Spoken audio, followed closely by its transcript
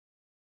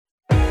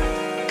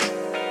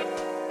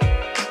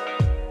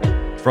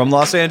From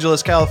Los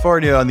Angeles,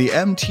 California, on the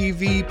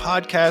MTV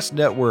Podcast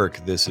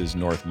Network, this is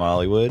North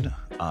Mollywood.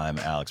 I'm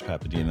Alex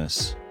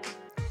Papademos.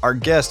 Our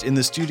guest in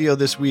the studio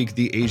this week,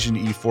 the Asian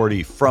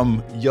E40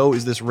 from Yo,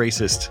 Is This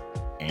Racist?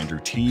 Andrew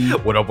T.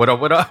 What up, what up,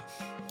 what up?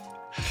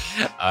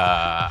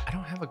 I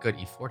don't have a good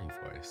E40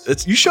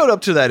 voice. You showed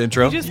up to that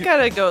intro. You just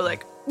gotta go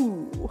like,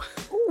 ooh.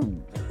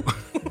 Ooh.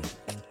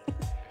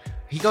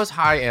 He goes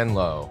high and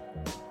low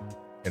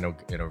in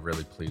a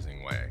really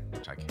pleasing way,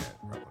 which I can't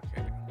replicate.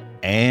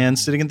 And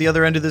sitting at the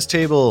other end of this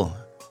table,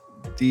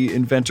 the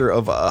inventor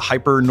of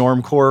hyper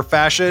normcore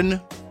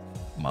fashion,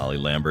 Molly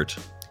Lambert.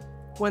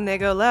 When they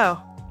go low,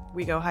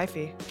 we go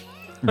hyphy.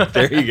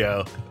 There you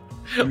go.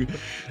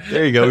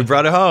 There you go. We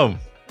brought it home.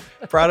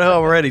 Brought it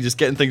home already, just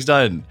getting things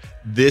done.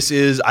 This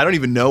is, I don't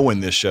even know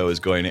when this show is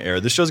going to air.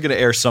 This show is going to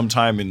air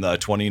sometime in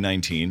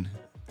 2019.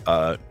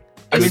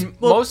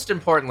 Most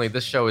importantly,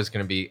 this show is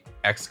going to be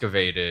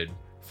excavated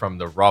from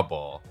the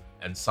rubble,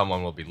 and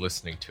someone will be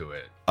listening to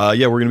it.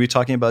 Yeah, we're going to be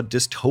talking about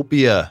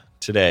dystopia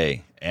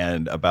today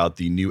and about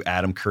the new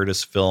Adam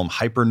Curtis film,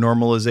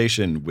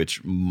 Hyphynormalization,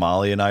 which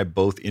Molly and I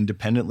both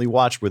independently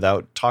watched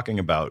without talking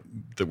about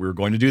that we were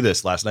going to do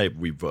this last night.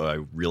 We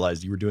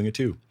realized you were doing it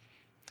too.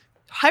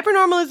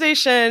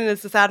 Hyphynormalization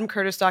is this Adam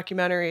Curtis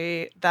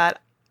documentary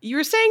that you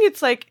were saying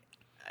it's like,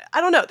 I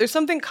don't know, there's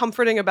something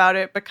comforting about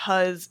it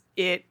because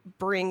it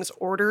brings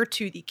order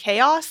to the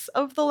chaos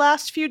of the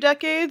last few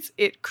decades.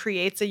 It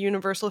creates a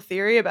universal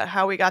theory about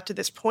how we got to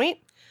this point,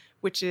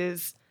 which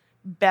is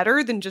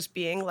better than just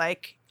being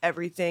like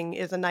everything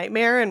is a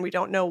nightmare and we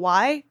don't know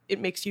why. It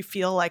makes you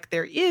feel like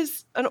there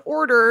is an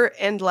order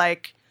and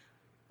like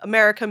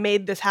America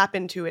made this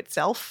happen to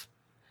itself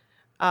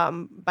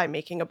by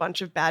making a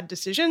bunch of bad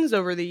decisions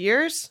over the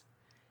years.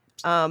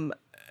 And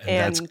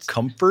that's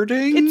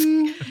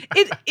comforting.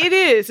 It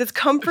is. It's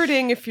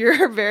comforting if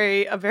you're a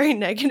very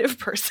negative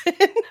person.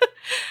 Wait,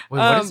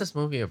 what is this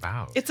movie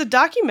about? It's a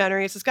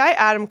documentary. It's this guy,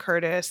 Adam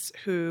Curtis,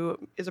 who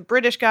is a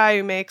British guy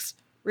who makes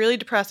really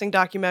depressing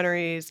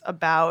documentaries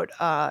about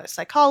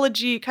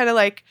psychology. He's kind of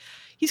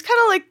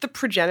like the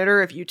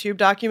progenitor of YouTube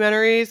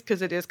documentaries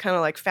because it is kind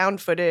of like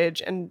found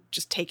footage and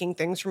just taking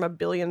things from a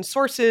billion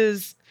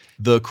sources.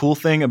 The cool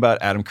thing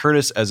about Adam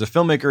Curtis as a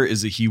filmmaker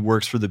is that he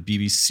works for the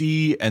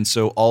BBC, and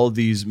so all of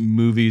these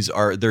movies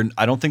I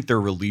don't think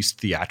they're released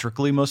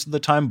theatrically most of the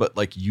time, but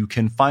like you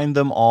can find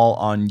them all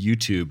on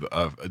YouTube,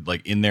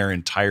 like in their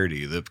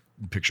entirety. The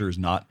picture is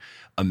not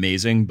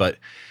amazing, but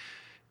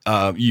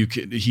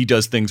he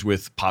does things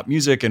with pop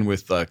music and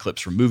with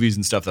clips from movies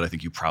and stuff that I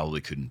think you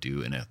probably couldn't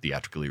do in a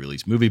theatrically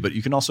released movie, but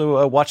you can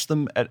also watch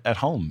them at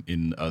home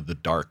in the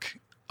dark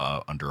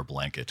under a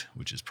blanket,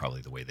 which is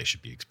probably the way they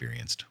should be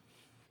experienced.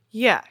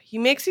 Yeah, he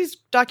makes these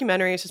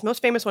documentaries. His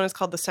most famous one is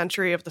called The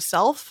Century of the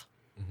Self,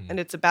 and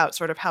it's about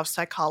sort of how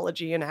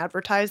psychology and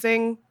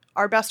advertising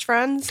are best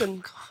friends.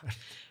 And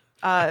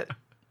but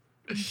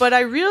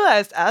I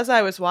realized as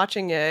I was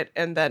watching it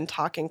and then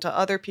talking to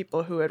other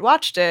people who had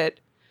watched it,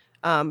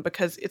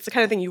 because it's the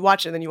kind of thing you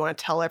watch it and then you want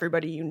to tell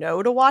everybody you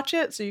know to watch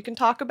it so you can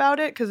talk about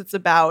it, because it's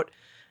about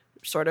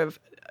sort of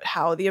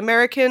how the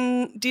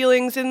American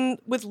dealings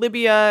with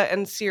Libya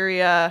and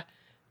Syria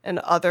and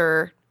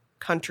other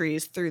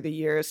countries through the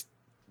years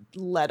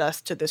led us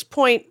to this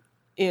point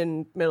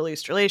in Middle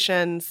East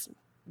relations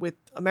with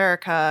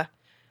America,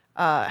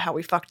 how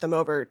we fucked them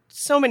over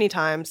so many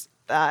times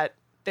that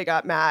they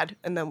got mad,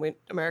 and then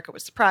America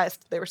was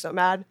surprised they were so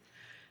mad.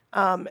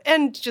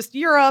 And just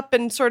Europe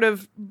and sort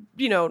of,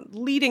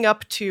 leads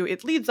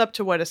up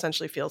to what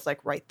essentially feels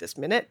like right this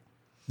minute.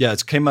 Yeah,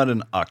 it came out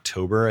in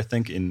October, I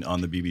think,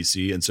 on the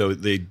BBC, and so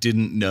they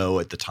didn't know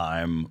at the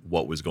time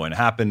what was going to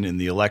happen in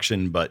the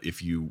election. But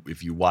if you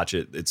watch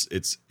it,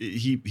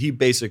 he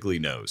basically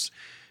knows,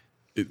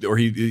 or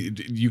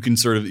you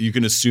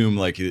can assume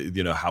like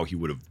how he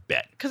would have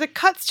bet, because it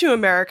cuts to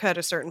America at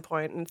a certain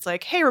point, and it's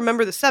like, hey,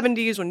 remember the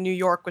 70s when New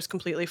York was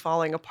completely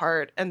falling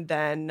apart, and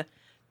then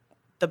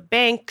the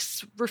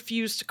banks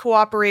refused to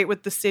cooperate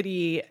with the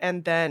city,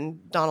 and then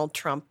Donald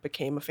Trump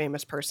became a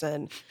famous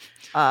person,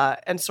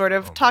 and sort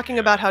of talking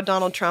about how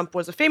Donald Trump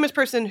was a famous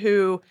person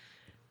who,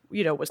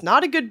 was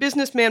not a good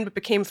businessman, but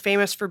became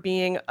famous for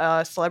being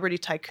a celebrity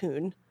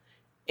tycoon,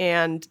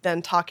 and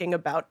then talking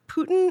about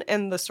Putin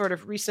and the sort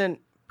of recent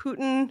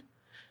Putin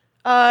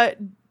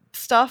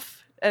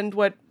stuff and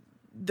what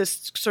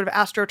this sort of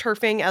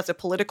astroturfing as a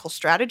political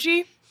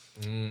strategy,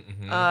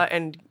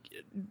 and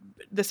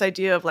this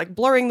idea of like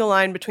blurring the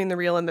line between the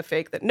real and the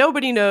fake, that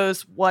nobody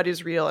knows what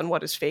is real and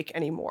what is fake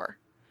anymore.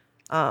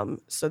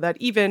 So that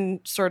even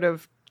sort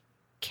of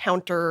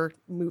counter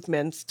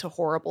movements to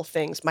horrible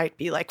things might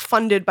be like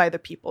funded by the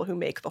people who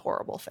make the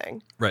horrible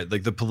thing. Right.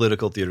 Like the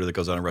political theater that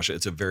goes on in Russia.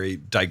 It's a very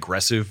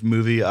digressive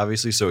movie,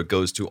 obviously. So it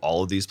goes to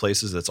all of these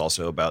places. That's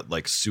also about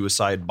like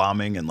suicide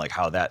bombing and like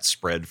how that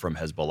spread from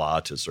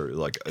Hezbollah to sort of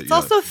like, it's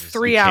also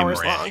 3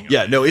 hours long.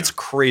 Yeah, no, it's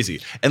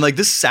crazy. And like,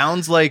 this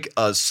sounds like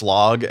a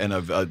slog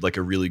and like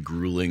a really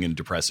grueling and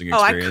depressing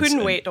experience. Oh, I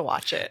couldn't wait to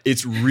watch it.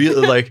 It's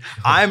really like,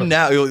 I'm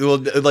now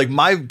like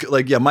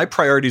my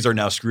priorities are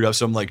now screwed up.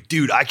 So I'm like,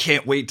 dude, I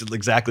can't wait wait to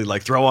exactly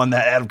like throw on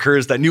that Adam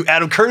Curtis. That new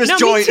Adam Curtis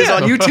joint too. is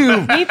on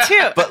YouTube. Me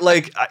too. But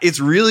like, it's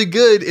really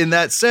good in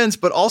that sense.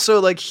 But also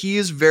like,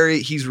 he's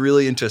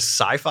really into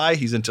sci-fi.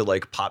 He's into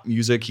like pop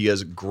music. He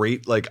has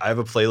great, like, I have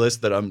a playlist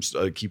that I'm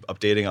keep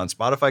updating on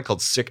Spotify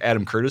called Sick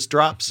Adam Curtis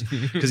Drops,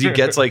 because he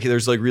gets like,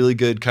 there's like really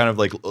good kind of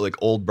like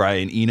old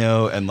Brian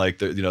Eno and like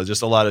the, you know,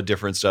 just a lot of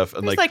different stuff.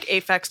 And there's like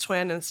Aphex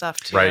Twin and stuff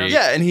too. Right.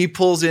 Yeah, and he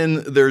pulls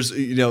in. There's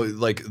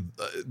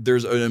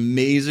there's an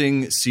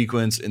amazing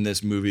sequence in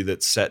this movie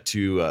that's set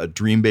to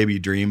 "Dream Baby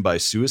Dream" by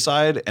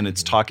Suicide, and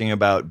it's talking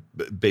about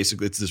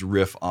basically it's this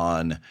riff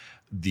on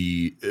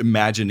the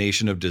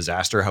imagination of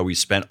disaster, how we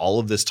spent all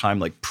of this time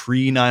like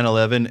pre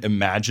 9/11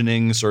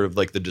 imagining sort of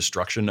like the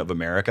destruction of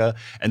America,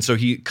 and so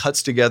he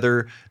cuts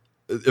together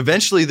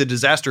eventually the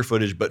disaster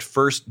footage, but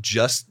first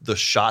just the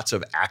shots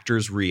of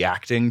actors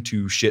reacting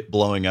to shit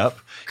blowing up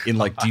in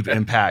like Deep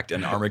Impact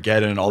and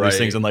Armageddon and all these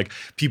things, and like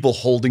people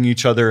holding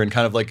each other and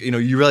kind of like, you know,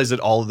 you realize that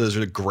all of those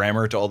are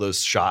grammar to all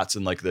those shots,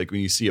 and like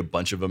when you see a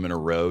bunch of them in a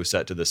row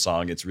set to this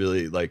song, it's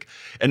really like,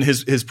 and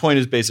his point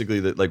is basically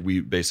that like we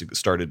basically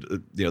started,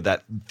 you know,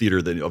 that theater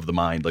of the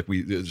mind, like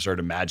we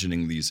started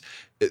imagining these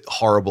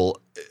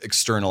horrible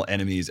external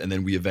enemies, and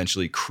then we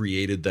eventually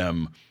created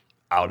them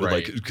out of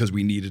like, because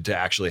we needed to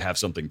actually have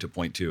something to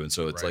point to. And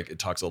so it's like, it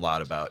talks a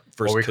lot about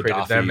first we Gaddafi.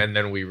 created them, and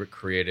then we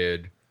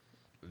created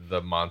the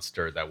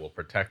monster that will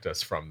protect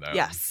us from them.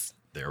 Yes.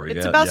 There we go.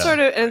 It's about and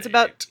it's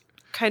about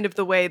kind of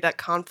the way that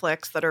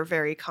conflicts that are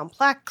very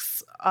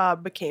complex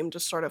became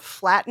just sort of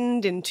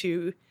flattened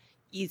into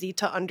easy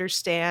to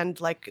understand,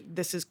 like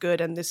this is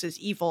good and this is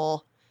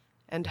evil,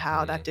 and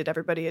how that did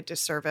everybody a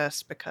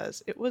disservice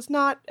because it was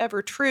not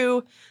ever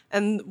true.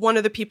 And one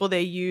of the people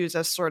they use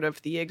as sort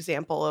of the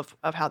example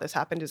of how this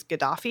happened is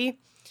Gaddafi.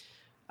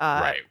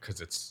 Right,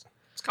 because it's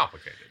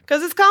complicated.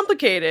 Because it's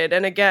complicated.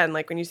 And again,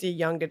 like when you see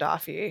young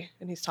Gaddafi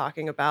and he's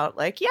talking about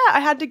like, yeah, I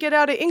had to get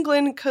out of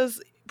England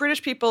because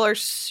British people are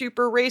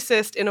super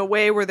racist in a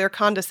way where they're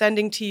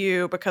condescending to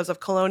you because of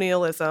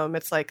colonialism.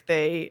 It's like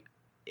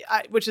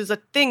which is a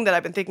thing that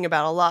I've been thinking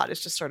about a lot. It's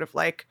just sort of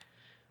like,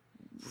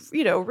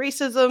 you know,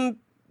 racism,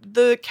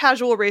 the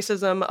casual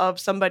racism of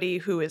somebody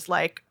who is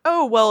like,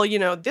 oh, well, you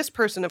know, this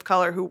person of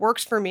color who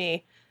works for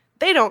me,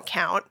 they don't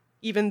count,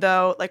 even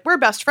though like we're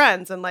best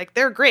friends and like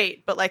they're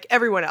great, but like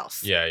everyone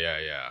else.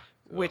 Yeah.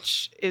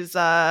 Which is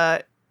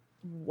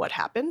what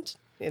happened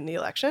in the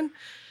election.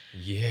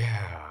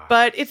 Yeah.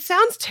 But it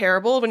sounds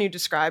terrible when you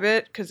describe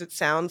it because it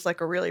sounds like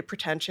a really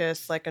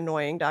pretentious, like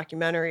annoying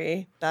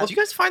documentary. Well, do you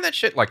guys find that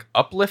shit like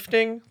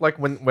uplifting? Like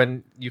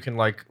when you can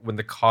like when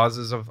the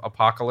causes of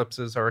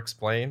apocalypses are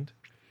explained?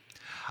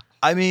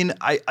 I mean,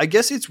 I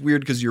guess it's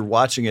weird because you're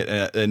watching it,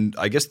 and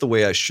I guess the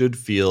way I should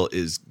feel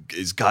is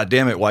God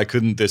damn it, why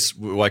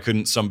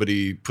couldn't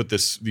somebody put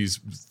these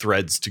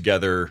threads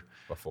together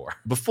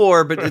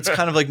before? But it's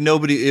kind of like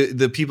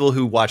the people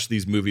who watch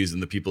these movies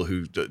and the people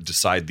who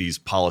decide these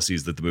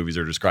policies that the movies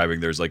are describing,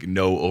 there's like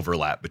no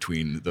overlap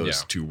between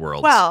those two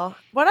worlds. Well,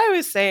 what I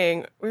was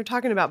saying, we were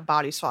talking about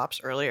body swaps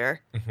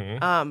earlier.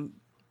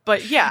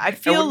 But yeah, I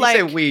feel like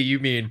you say we, you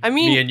mean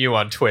me and you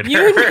on Twitter.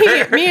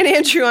 Me and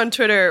Andrew on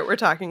Twitter, we're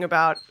talking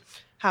about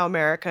how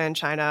America and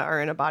China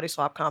are in a body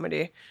swap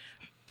comedy.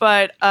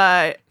 But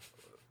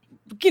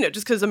you know,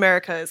 just because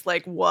America is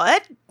like,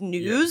 what?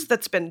 News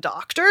that's been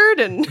doctored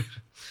and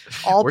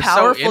all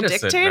powerful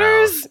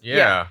dictators?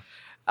 Yeah.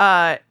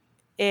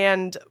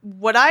 And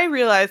what I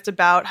realized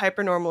about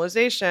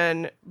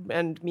hypernormalization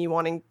and me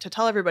wanting to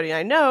tell everybody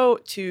I know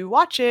to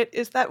watch it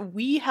is that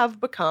we have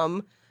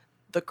become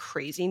the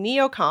crazy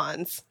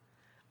neocons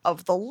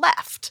of the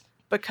left,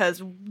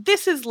 because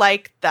this is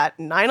like that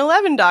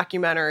 9/11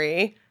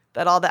 documentary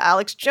that all the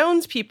Alex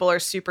Jones people are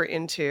super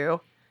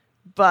into,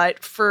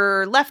 but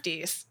for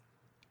lefties.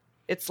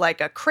 It's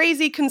like a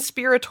crazy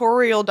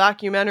conspiratorial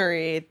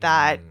documentary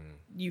that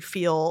you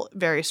feel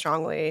very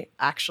strongly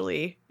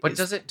actually. But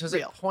does it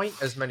point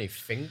as many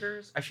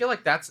fingers? I feel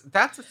like that's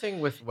the thing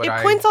with what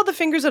it points all the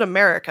fingers at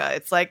America.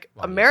 It's like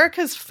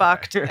America's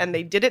fucked and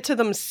they did it to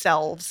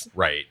themselves.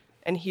 Right.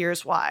 And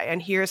here's why. And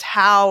here's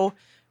how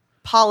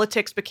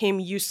politics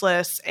became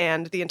useless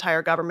and the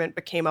entire government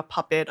became a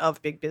puppet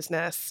of big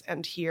business.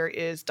 And here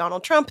is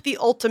Donald Trump, the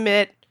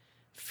ultimate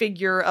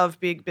figure of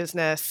big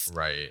business.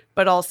 Right.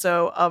 But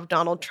also of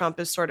Donald Trump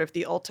as sort of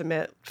the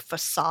ultimate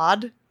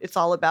facade. It's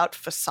all about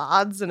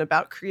facades and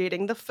about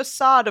creating the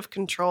facade of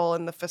control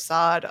and the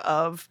facade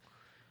of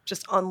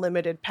just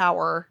unlimited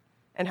power.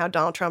 And how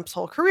Donald Trump's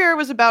whole career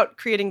was about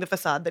creating the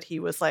facade that he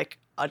was like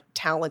a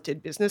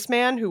talented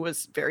businessman who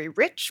was very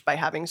rich by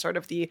having sort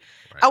of the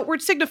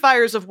outward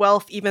signifiers of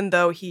wealth, even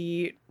though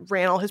he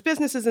ran all his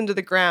businesses into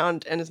the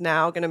ground and is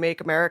now going to make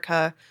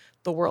America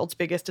the world's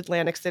biggest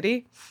Atlantic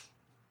city.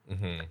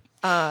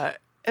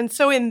 And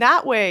so in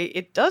that way,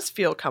 it does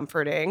feel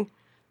comforting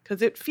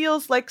because it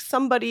feels like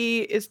somebody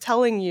is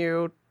telling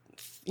you,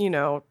 you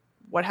know,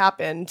 what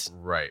happened.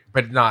 Right.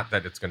 But not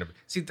that it's going to be.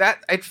 See,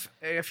 that I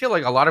feel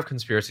like a lot of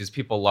conspiracies,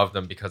 people love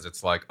them because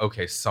it's like,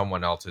 okay,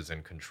 someone else is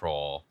in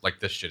control. Like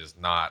this shit is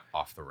not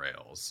off the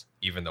rails,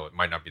 even though it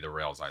might not be the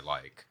rails I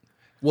like.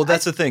 Well,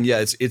 that's the thing.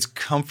 Yeah, it's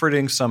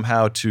comforting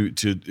somehow to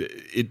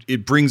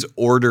it brings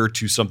order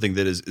to something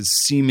that is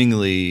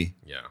seemingly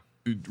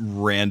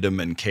random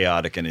and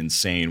chaotic and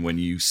insane when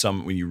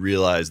you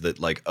realize that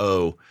like,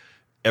 oh,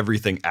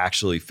 everything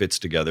actually fits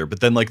together. But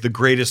then like the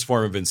greatest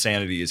form of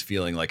insanity is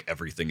feeling like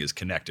everything is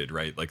connected,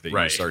 right? Like that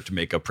you start to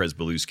make a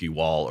Presbelusky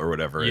wall or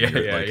whatever. Yeah,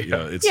 and you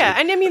know, yeah.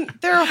 And I mean,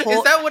 there are whole.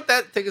 Is that what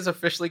that thing is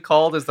officially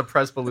called? Is the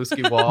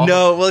Presbelusky wall?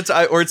 No, well,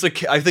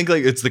 I think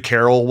like it's the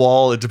Carol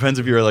wall. It depends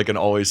if you're like an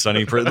Always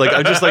Sunny person. Like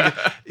I'm just like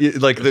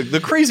the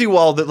crazy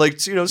wall that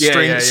like, you know,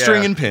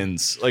 string and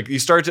pins. Like you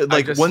start to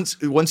like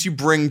once you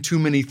bring too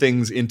many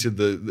things into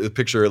the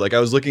picture. Like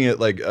I was looking at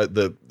like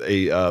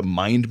a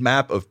mind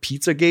map of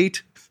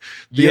Pizzagate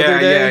the other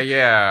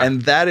day.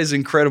 And that is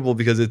incredible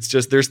because it's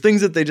just there's things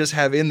that they just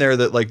have in there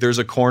that like there's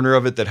a corner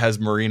of it that has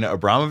Marina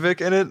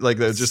Abramovic in it. Like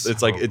that's just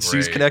it's like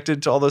she's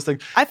connected to all those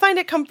things. I find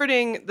it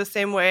comforting the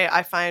same way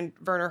I find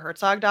Werner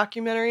Herzog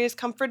documentaries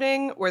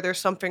comforting, where there's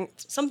something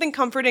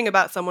comforting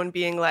about someone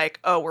being like,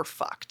 oh, we're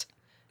fucked.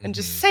 And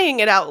just saying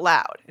it out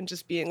loud and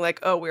just being like,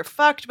 oh, we're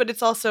fucked. But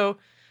it's also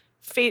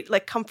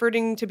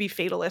comforting to be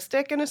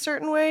fatalistic in a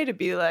certain way, to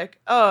be like,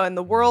 oh, and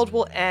the world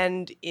will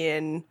end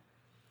in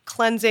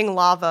cleansing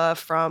lava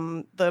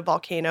from the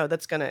volcano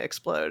that's going to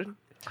explode.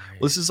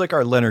 Well, this is like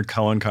our Leonard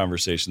Cohen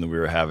conversation that we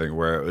were having,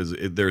 where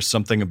there's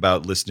something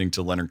about listening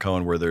to Leonard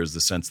Cohen where there's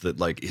the sense that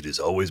like it has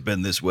always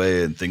been this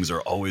way and things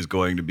are always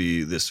going to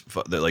be this,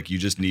 that like you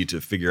just need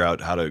to figure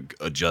out how to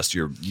adjust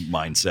your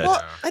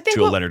mindset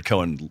to a Leonard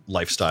Cohen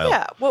lifestyle.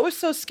 Yeah. What was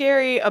so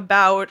scary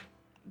about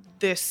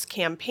this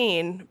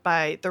campaign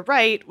by the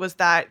right was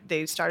that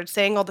they started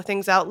saying all the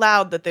things out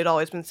loud that they'd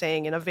always been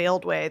saying in a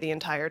veiled way the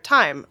entire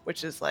time,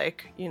 which is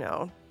like, you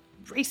know,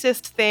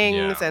 racist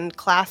things and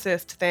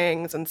classist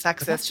things and sexist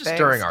but that's just things.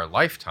 During our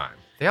lifetime.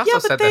 They also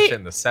said that shit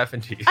in the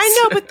 70s.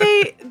 I know, but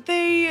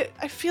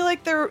I feel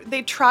like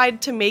they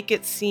tried to make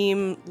it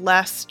seem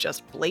less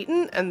just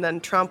blatant, and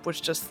then Trump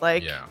was just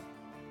like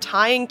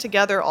tying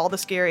together all the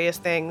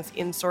scariest things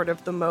in sort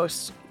of the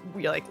most,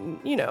 like,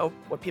 you know,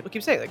 what people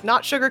keep saying, like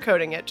not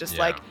sugarcoating it, just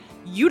like,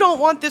 you don't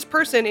want this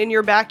person in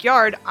your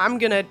backyard, I'm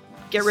going to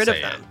get rid of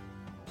them.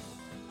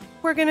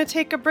 We're going to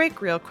take a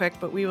break real quick,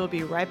 but we will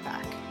be right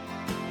back.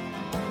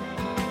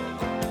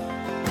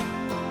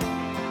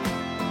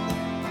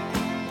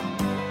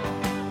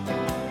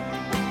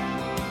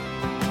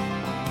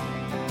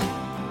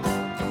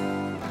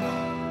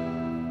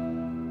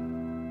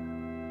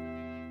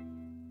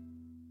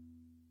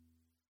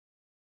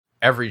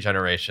 Every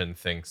generation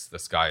thinks the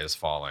sky is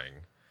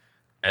falling.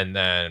 And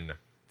then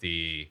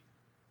I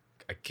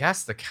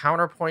guess the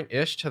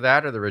counterpoint-ish to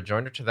that, or the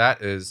rejoinder to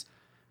that, is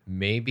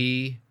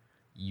maybe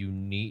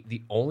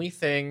the only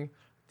thing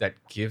that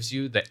gives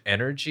you the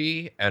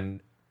energy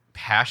and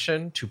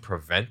passion to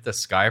prevent the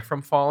sky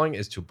from falling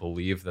is to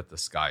believe that the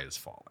sky is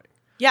falling.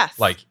 Yes.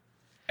 Like,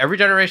 every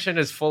generation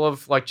is full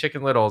of like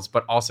Chicken Littles,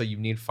 but also you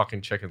need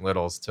fucking Chicken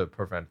Littles to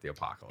prevent the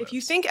apocalypse. If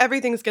you think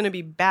everything's going to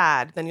be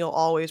bad, then you'll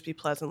always be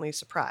pleasantly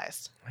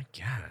surprised. I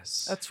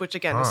guess. Which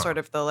again is sort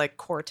of the like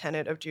core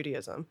tenet of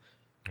Judaism.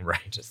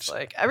 Right. Just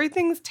like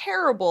everything's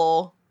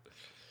terrible.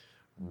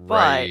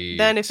 But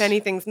then if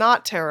anything's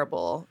not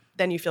terrible,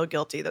 then you feel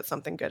guilty that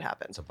something good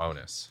happened. It's a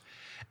bonus.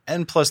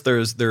 And plus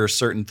there are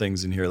certain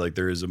things in here, like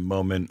there is a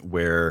moment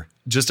where,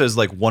 just as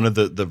like one of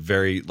the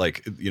very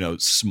like, you know,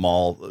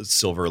 small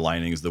silver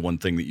linings, the one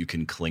thing that you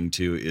can cling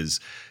to is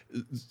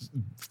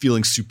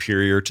feeling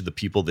superior to the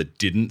people that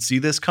didn't see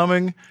this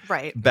coming.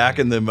 Right. Back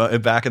in the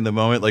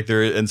moment, like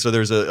so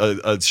there's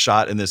a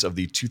shot in this of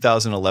the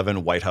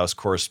 2011 White House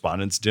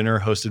Correspondents' Dinner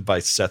hosted by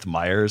Seth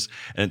Meyers,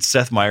 and it's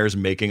Seth Meyers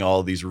making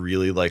all these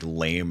really like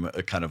lame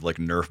kind of like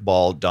Nerf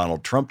ball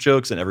Donald Trump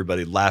jokes, and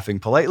everybody laughing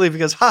politely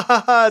because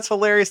it's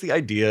hilarious, the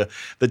idea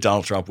that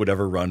Donald Trump would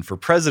ever run for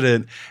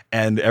president,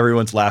 and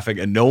everyone's laughing,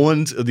 and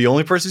the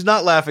only person who's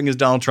not laughing is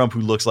Donald Trump,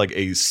 who looks like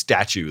a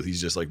statue. He's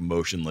just like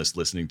motionless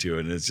listening to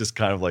it, and it's just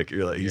kind of like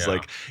he's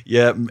like,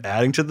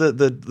 adding to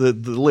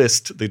the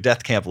list, the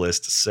death camp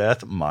list,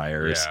 Seth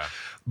Meyers. Yeah.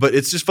 But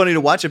it's just funny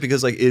to watch it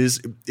because like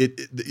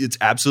it's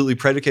absolutely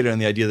predicated on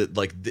the idea that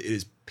like it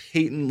is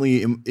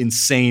patently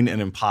insane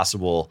and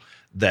impossible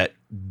that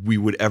we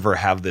would ever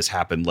have this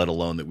happen, let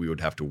alone that we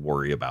would have to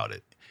worry about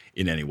it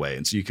in any way.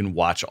 And so you can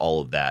watch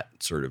all of that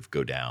sort of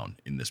go down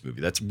in this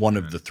movie. That's one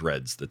of the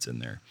threads that's in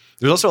there.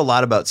 There's also a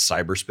lot about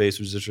cyberspace,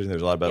 which is interesting.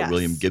 There's a lot about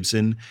William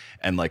Gibson,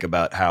 and like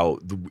about how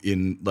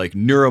in like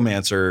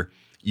Neuromancer,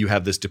 you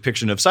have this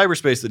depiction of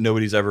cyberspace that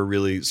nobody's ever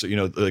really,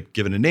 like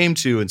given a name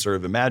to and sort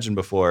of imagined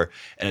before.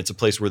 And it's a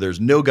place where there's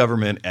no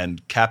government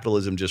and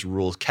capitalism just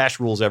rules,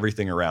 cash rules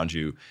everything around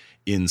you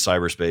in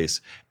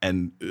cyberspace.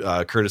 And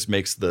Curtis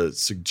makes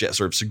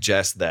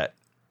suggests that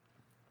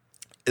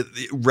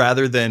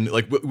rather than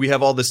like we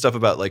have all this stuff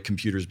about like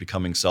computers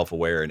becoming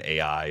self-aware and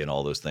AI and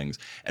all those things,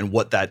 and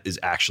what that is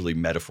actually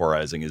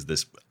metaphorizing is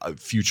this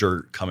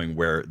future coming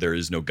where there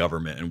is no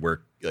government and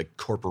where like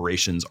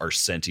corporations are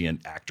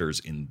sentient actors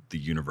in the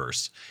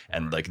universe,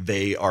 and like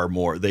they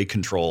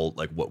control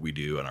like what we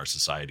do in our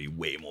society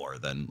way more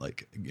than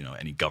like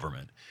any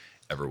government.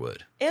 ever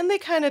would. And they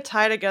kind of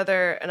tie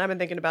together, and I've been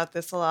thinking about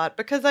this a lot,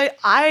 because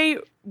I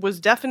was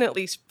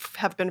definitely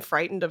have been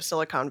frightened of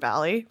Silicon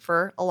Valley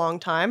for a long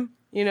time,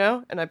 you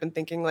know? And I've been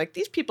thinking, like,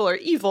 these people are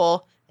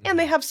evil, and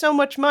they have so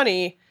much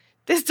money.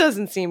 This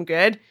doesn't seem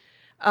good.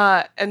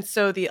 And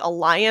so the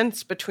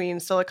alliance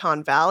between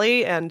Silicon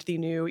Valley and the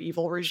new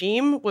evil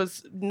regime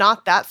was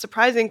not that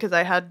surprising, because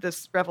I had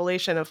this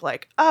revelation of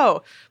like,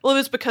 oh, well, it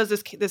was because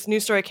this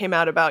news story came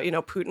out about, you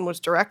know, Putin was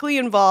directly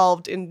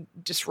involved in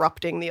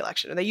disrupting the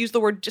election. And they used the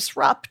word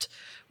disrupt,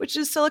 which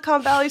is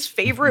Silicon Valley's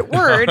favorite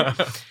word,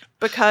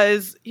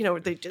 because, you know,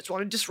 they just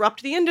want to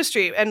disrupt the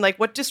industry. And like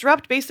what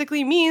disrupt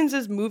basically means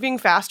is moving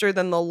faster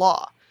than the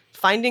law,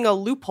 finding a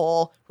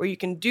loophole where you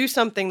can do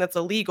something that's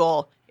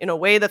illegal in a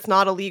way that's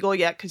not illegal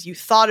yet because you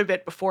thought of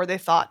it before they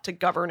thought to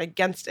govern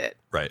against it.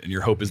 Right. And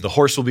your hope is the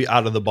horse will be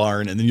out of the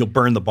barn and then you'll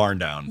burn the barn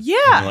down. Yeah.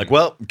 And you're like,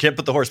 well, can't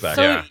put the horse back.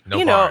 So, Yeah, no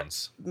you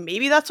barns. know,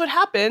 maybe that's what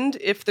happened.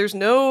 If there's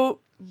no,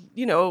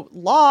 you know,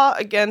 law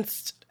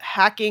against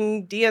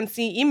hacking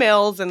DNC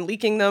emails and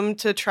leaking them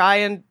to try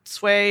and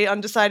sway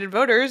undecided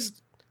voters,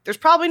 there's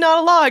probably not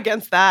a law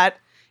against that.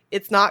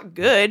 It's not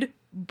good,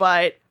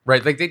 but...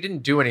 Right, like they didn't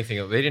do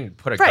anything. They didn't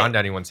put a gun to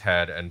anyone's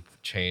head and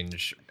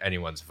change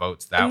anyone's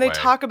votes that way. And they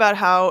talk about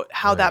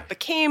how that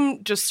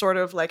became just sort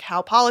of like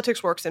how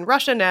politics works in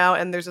Russia now.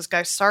 And there's this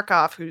guy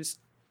Sarkov who's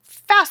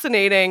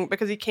fascinating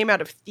because he came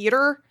out of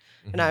theater.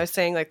 Mm-hmm. And I was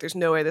saying, like, there's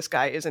no way this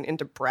guy isn't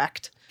into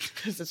Brecht,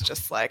 because it's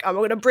just like, I'm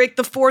going to break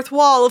the fourth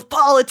wall of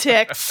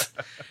politics.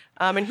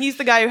 And he's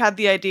the guy who had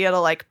the idea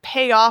to like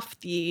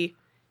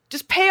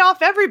just pay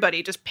off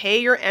everybody. Just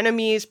pay your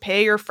enemies,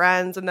 pay your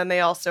friends. And then they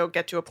also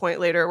get to a point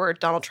later where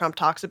Donald Trump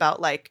talks about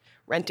like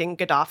renting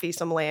Gaddafi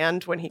some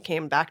land when he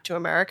came back to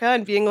America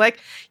and being like,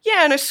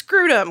 yeah, and I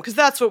screwed him because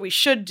that's what we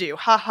should do.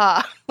 Ha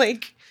ha.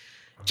 Like,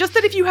 just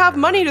that if you have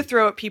money to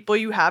throw at people,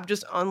 you have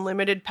just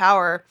unlimited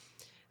power.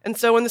 And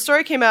so when the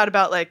story came out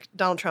about like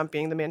Donald Trump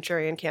being the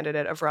Manchurian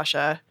candidate of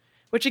Russia,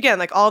 which again,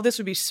 like all of this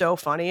would be so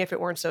funny if it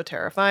weren't so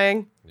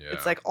terrifying. Yeah.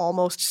 It's like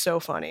almost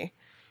so funny.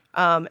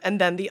 And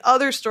then the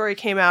other story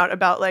came out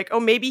about like, oh,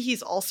 maybe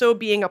he's also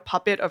being a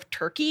puppet of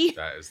Turkey.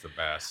 That is the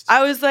best.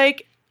 I was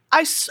like,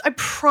 I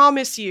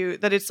promise you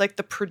that it's like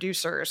the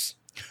producers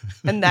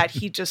and that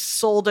he just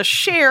sold a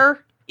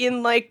share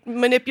in like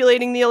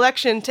manipulating the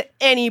election to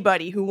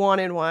anybody who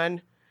wanted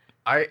one.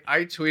 I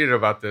tweeted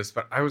about this,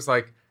 but I was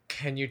like,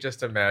 can you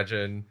just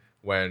imagine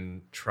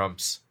when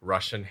Trump's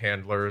Russian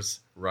handlers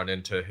run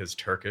into his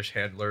Turkish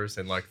handlers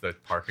in like the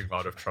parking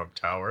lot of Trump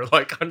Tower,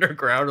 like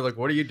underground? Or like,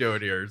 what are you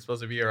doing here? You're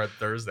supposed to be here on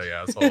Thursday,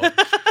 asshole.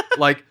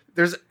 Like,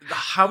 there's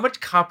how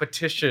much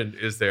competition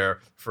is there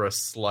for a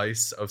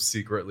slice of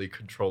secretly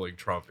controlling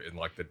Trump in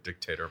like the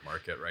dictator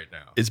market right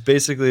now? It's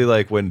basically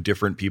like when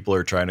different people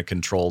are trying to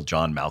control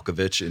John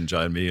Malkovich and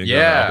John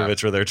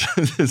Malkovich, where they're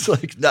it's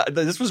like, nah,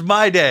 this was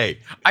my day.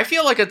 I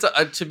feel like it's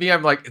to me,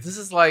 I'm like, this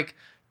is like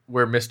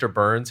where Mr.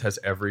 Burns has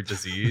every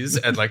disease,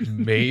 and like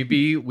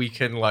maybe we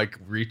can like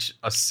reach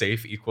a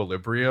safe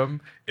equilibrium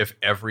if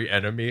every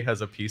enemy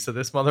has a piece of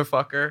this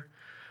motherfucker.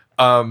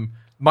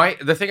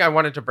 The thing I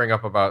wanted to bring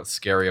up about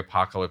scary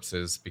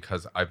apocalypses,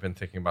 because I've been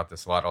thinking about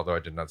this a lot, although I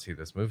did not see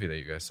this movie that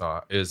you guys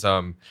saw, is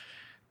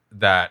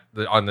that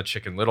on the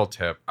Chicken Little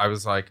tip, I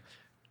was like,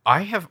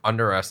 I have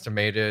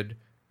underestimated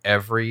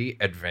every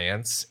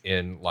advance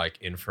in like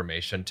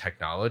information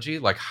technology,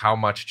 like how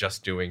much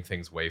just doing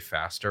things way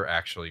faster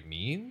actually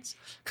means.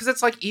 Because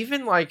it's like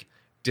even like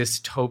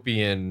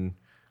dystopian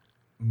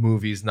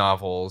movies,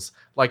 novels,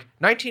 like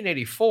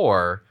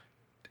 1984,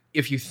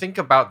 if you think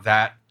about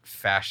that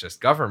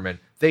fascist government,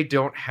 they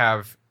don't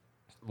have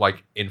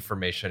like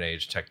information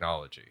age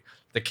technology.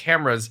 The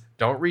cameras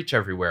don't reach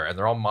everywhere and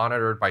they're all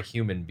monitored by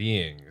human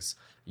beings,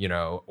 you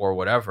know, or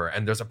whatever.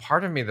 And there's a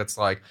part of me that's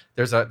like,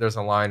 there's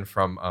a line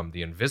from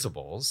The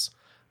Invisibles,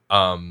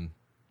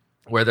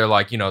 where they're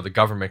like, you know, the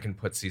government can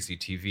put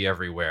CCTV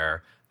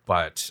everywhere,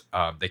 but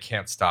they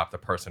can't stop the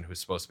person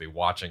who's supposed to be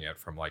watching it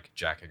from like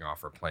jacking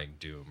off or playing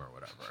Doom or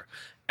whatever.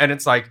 And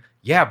it's like,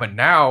 yeah, but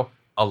now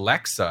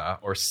Alexa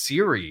or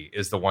Siri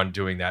is the one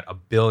doing that a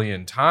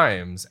billion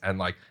times, and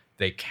like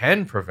they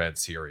can prevent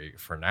Siri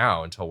for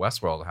now until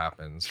Westworld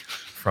happens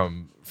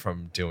from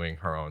doing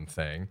her own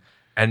thing.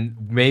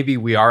 And maybe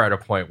we are at a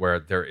point where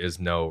there is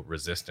no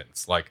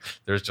resistance. Like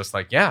there's just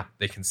like, yeah,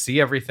 they can see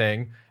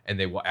everything and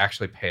they will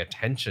actually pay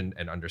attention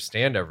and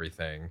understand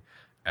everything.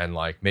 And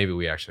like, maybe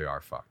we actually are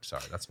fucked.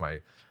 Sorry, that's my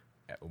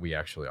we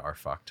actually are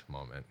fucked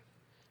moment.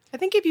 I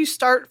think if you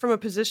start from a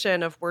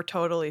position of we're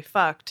totally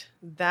fucked,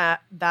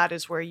 that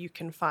is where you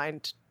can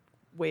find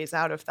ways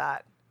out of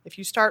that. If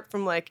you start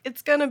from like,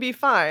 it's going to be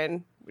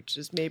fine, which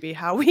is maybe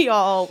how we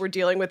all were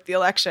dealing with the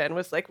election,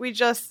 was like, it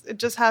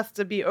just has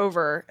to be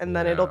over and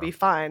then it'll be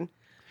fine.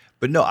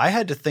 But no, I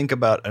had to think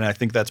about, and I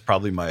think that's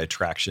probably my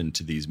attraction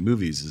to these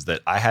movies, is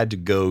that I had to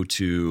go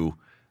to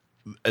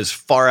as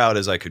far out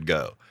as I could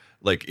go.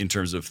 like in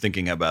terms of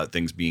thinking about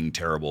things being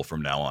terrible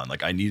from now on.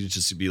 Like I needed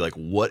just to be like,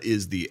 what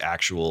is the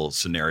actual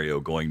scenario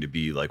going to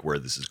be like where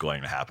this is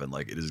going to happen?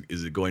 Like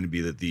is it going to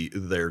be that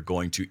they're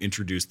going to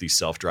introduce the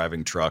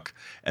self-driving truck,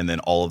 and then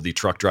all of the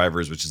truck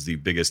drivers, which is the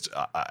biggest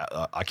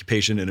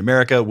occupation in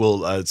America,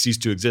 will cease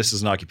to exist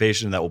as an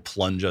occupation, and that will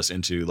plunge us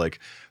into like,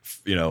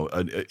 you know,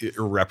 an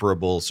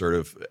irreparable sort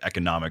of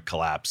economic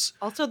collapse.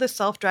 Also, the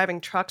self-driving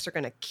trucks are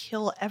going to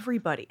kill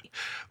everybody.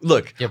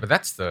 Look, Yeah, but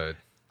that's the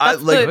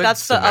That's the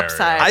scenario.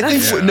 upside. I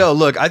think Yeah. no.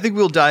 Look, I think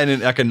we'll die in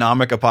an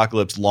economic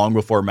apocalypse long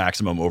before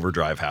maximum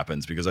overdrive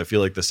happens, because I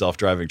feel like the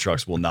self-driving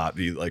trucks will not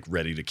be like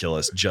ready to kill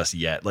us just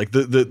yet. Like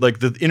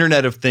the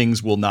Internet of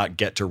Things will not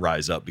get to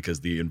rise up because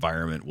the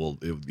environment will,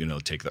 you know,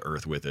 take the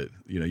Earth with it.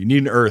 You know, you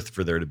need an Earth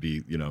for there to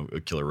be, you know,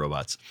 killer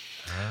robots.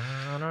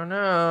 I don't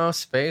know.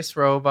 Space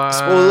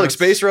robots. Well, look,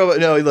 space robot.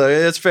 No, look,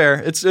 it's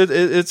fair.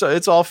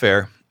 It's all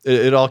fair.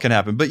 It all can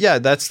happen. But yeah,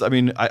 I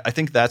mean, I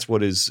think that's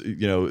what is,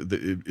 you know,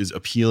 is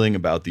appealing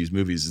about these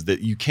movies, is that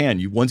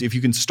if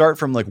you can start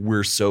from like,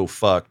 we're so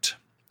fucked,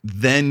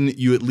 then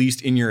you at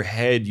least in your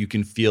head, you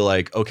can feel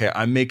like, okay,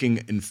 I'm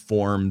making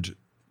informed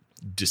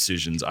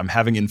decisions. I'm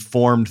having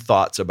informed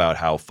thoughts about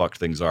how fucked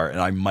things are. And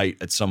I might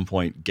at some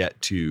point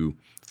get to,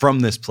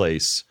 from this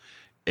place,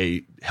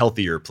 a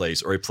healthier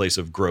place, or a place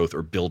of growth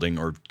or building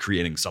or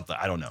creating something.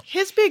 I don't know.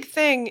 His big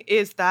thing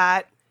is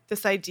that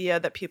this idea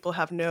that people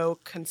have no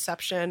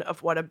conception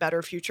of what a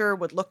better future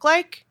would look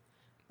like.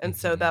 And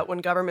so that when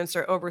governments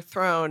are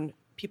overthrown,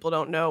 people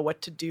don't know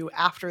what to do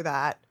after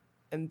that.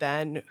 And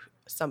then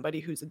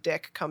somebody who's a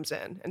dick comes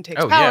in and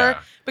takes power,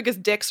 because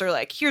dicks are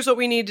like, here's what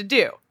we need to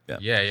do.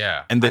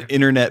 Yeah. And the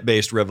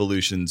internet-based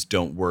revolutions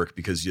don't work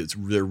because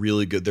they're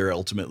really good. They're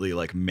ultimately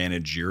like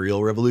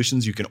managerial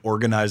revolutions. You can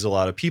organize a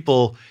lot of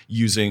people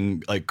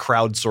using like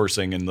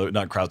crowdsourcing, and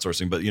not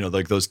crowdsourcing, but you know,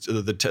 like those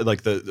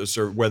the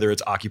sort of, whether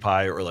it's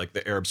Occupy or like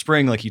the Arab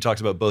Spring. Like he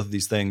talks about both of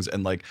these things,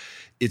 and like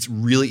it's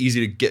really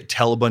easy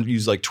to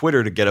use like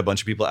Twitter to get a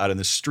bunch of people out in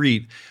the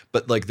street,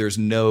 but like there's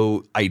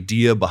no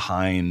idea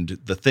behind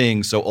the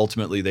thing. So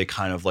ultimately they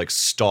kind of like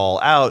stall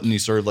out, and he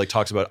sort of like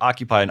talks about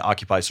Occupy, and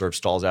Occupy sort of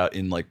stalls out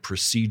in like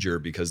procedure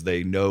because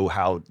they know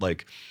how,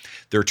 like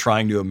they're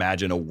trying to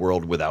imagine a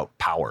world without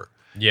power.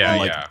 Yeah,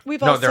 Like,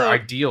 yeah. Their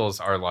ideals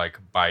are like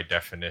by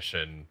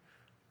definition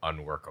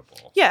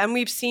unworkable. Yeah, and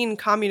we've seen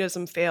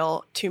communism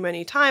fail too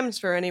many times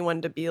for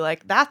anyone to be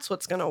like, that's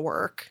what's going to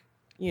work.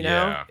 You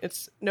know, Yeah.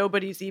 it's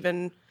nobody's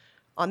even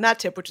on that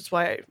tip, which is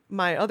why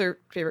my other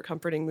favorite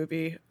comforting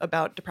movie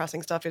about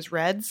depressing stuff is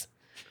Reds,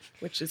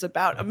 which is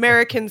about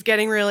Americans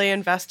getting really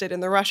invested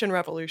in the Russian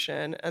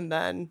Revolution, and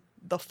then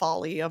the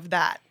folly of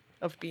that,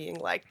 of being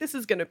like, this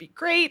is going to be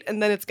great,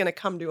 and then it's going to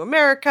come to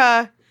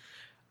America.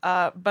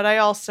 But I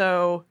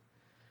also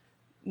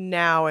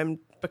now am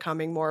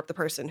becoming more of the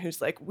person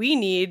who's like, we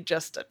need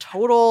just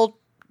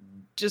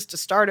to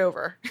start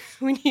over.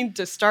 We need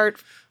to start.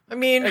 I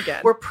mean,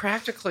 again. We're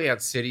practically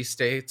at city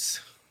states.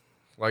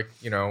 Like,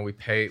 you know, we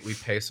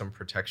pay some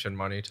protection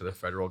money to the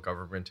federal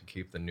government to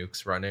keep the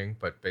nukes running,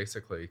 but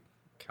basically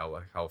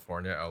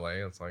California,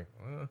 LA, it's like,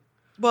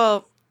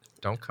 Well,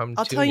 don't come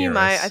I'll too tell you near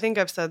us. I think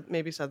I've said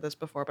this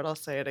before, but I'll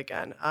say it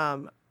again.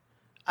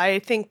 I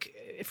think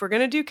if we're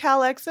going to do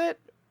Cal Exit,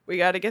 we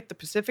got to get the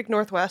Pacific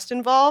Northwest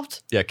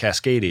involved. Yeah,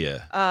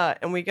 Cascadia.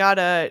 And we got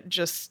to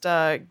just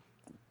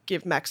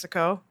give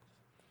Mexico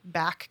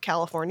back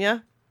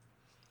California.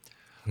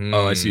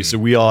 Oh, I see. So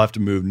we all have to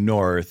move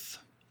north,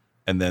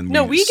 and then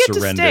We get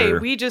surrender. to stay.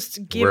 We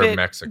just give We're it.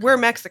 Mexico. We're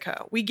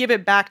Mexico. We give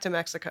it back to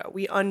Mexico.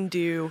 We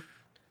undo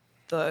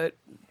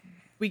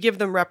we give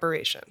them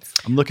reparations.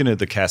 I'm looking at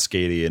the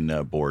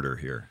Cascadian border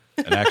here,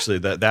 and actually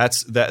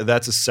that's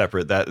a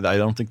separate. That I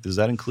don't think, does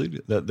that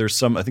include that? There's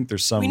some. I think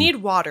there's some. We need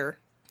water.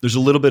 There's a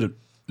little bit of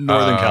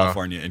Northern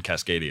California in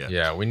Cascadia.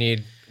 Yeah, we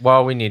need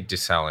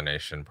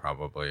desalination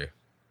probably.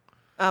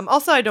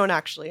 Also, I don't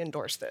actually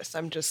endorse this.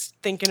 I'm just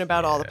thinking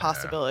about all the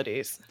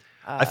possibilities.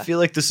 I feel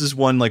like this is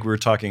one, like we were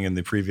talking in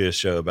the previous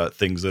show about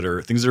things that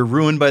are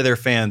ruined by their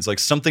fans. Like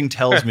something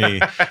tells me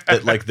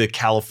that like the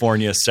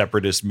California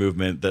separatist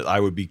movement, that I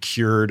would be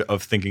cured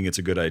of thinking it's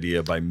a good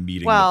idea by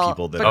meeting the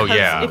people that.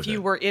 Because if you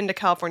were into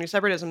California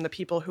separatism, the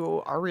people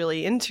who are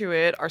really into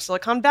it are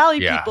Silicon Valley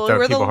people who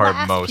are the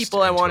last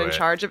people I want in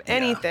charge of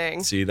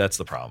anything. See, that's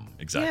the problem.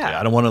 Exactly. Yeah.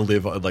 I don't want to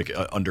live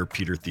under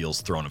Peter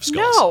Thiel's throne of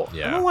skulls. No,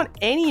 I don't want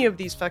any of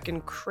these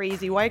fucking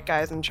crazy white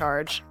guys in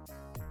charge.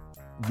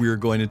 We're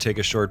going to take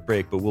a short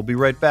break, but we'll be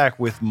right back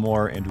with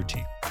more Andrew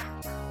T.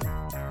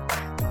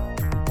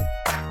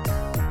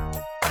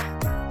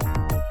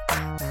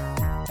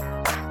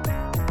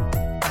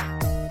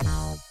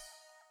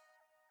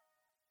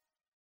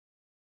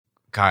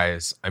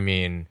 Guys, I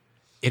mean,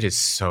 it is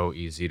so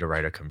easy to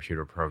write a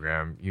computer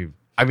program.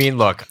 I mean,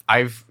 look,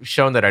 I've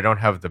shown that I don't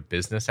have the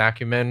business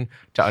acumen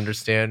to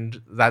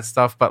understand that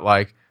stuff, but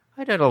like,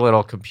 I did a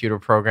little computer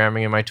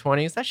programming in my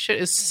 20s. That shit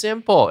is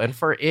simple and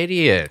for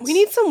idiots. We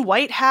need some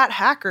white hat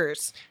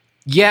hackers.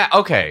 Yeah,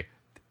 okay.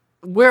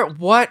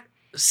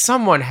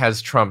 Someone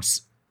has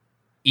Trump's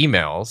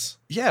emails.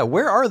 Yeah,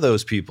 where are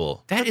those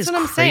people? That is what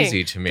I'm crazy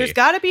saying. to me. There's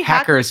got to be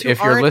hackers who if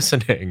you're aren't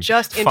listening,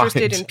 just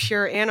interested find- in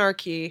pure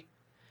anarchy.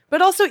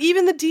 But also,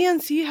 even the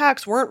DNC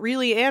hacks weren't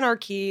really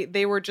anarchy.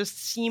 They were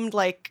just seemed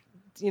like,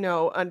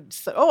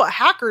 a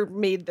hacker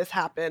made this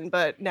happen.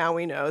 But now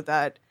we know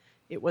that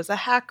it was a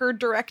hacker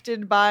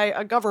directed by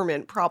a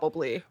government,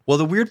 probably. Well,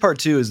 the weird part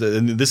too is that,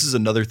 and this is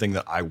another thing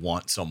that I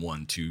want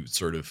someone to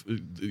sort of,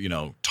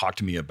 talk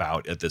to me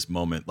about at this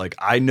moment. Like,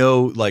 I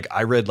know, like,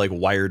 I read like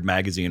Wired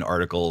magazine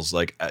articles,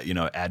 like,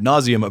 ad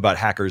nauseum about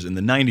hackers in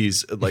the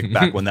 90s, like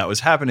back when that was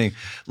happening.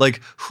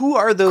 Like, who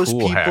are those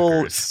Cool people?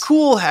 hackers.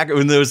 Cool hacker.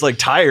 When they was like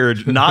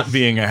tired not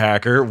being a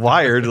hacker,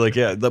 Wired, like,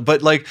 yeah.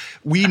 But like,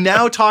 we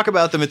now talk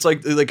about them. It's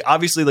like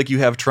obviously, like, you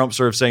have Trump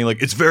sort of saying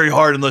like, it's very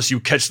hard unless you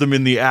catch them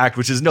in the act,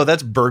 which is, no,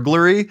 that's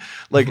burglary.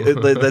 Like,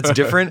 that's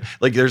different.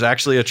 Like, there's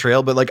actually a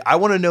trail, but like, I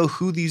want to know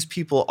who these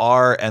people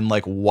are and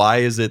like, why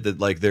is it that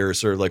like they're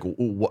sort of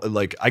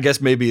like I guess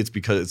maybe it's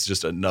because it's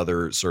just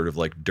another sort of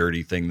like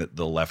dirty thing that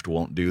the left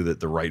won't do that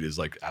the right is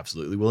like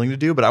absolutely willing to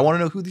do. But I want to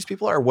know who these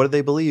people are. What do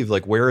they believe?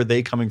 Like, where are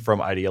they coming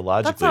from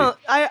ideologically? That's not,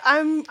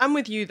 I'm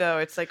with you though.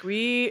 It's like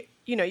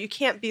you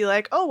can't be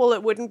like, oh, well,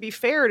 it wouldn't be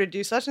fair to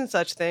do such and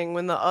such thing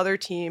when the other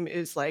team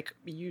is like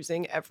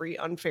using every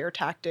unfair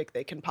tactic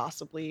they can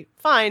possibly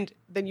find.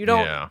 Then you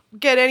don't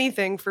get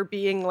anything for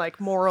being like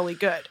morally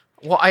good.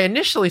 Well, I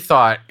initially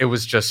thought it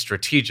was just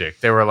strategic.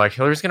 They were like,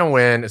 Hillary's going to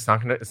win. It's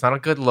not a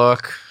good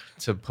look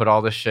to put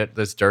all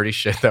this dirty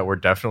shit that we're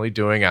definitely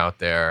doing out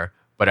there.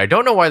 But I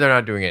don't know why they're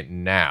not doing it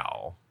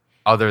now,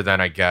 other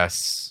than I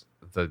guess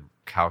the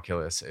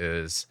calculus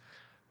is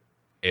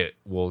it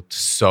will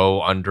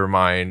so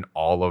undermine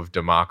all of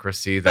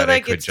democracy that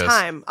like, it could it's just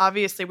time.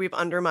 Obviously, we've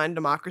undermined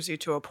democracy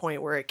to a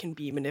point where it can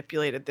be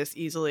manipulated this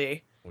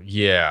easily.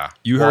 Yeah.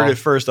 You heard it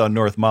first on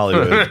North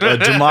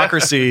Mollywood.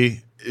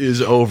 Democracy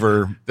is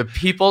over. The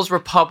People's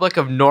Republic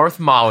of North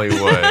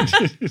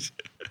Mollywood.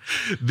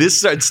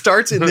 This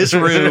starts in this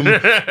room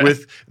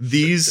with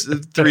these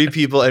three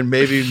people, and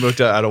maybe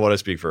Mukta. I don't want to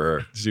speak for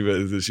her. She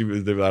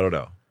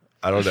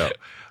I don't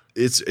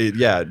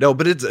know.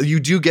 But you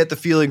do get the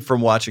feeling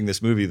from watching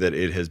this movie that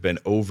it has been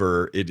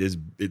over. It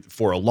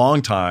for a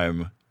long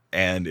time,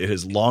 and it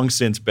has long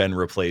since been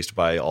replaced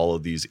by all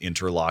of these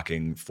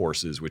interlocking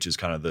forces, which is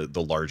kind of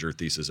the larger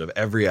thesis of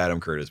every Adam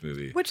Curtis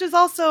movie. Which is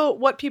also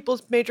what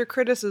people's major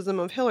criticism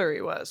of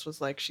Hillary was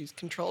like, she's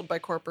controlled by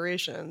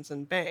corporations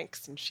and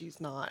banks, and she's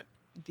not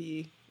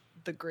the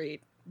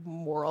great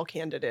moral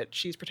candidate.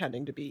 She's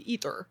pretending to be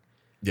either.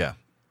 Yeah.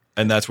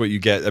 And that's what you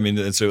get. I mean,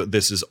 and so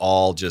this is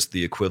all just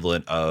the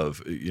equivalent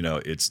of,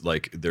 it's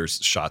like there's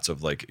shots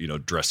of like,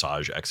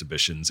 dressage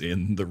exhibitions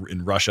in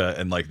Russia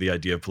and like the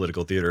idea of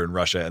political theater in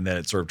Russia. And then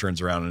it sort of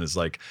turns around and is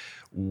like,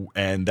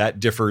 and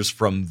that differs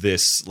from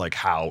this, like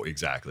how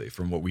exactly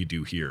from what we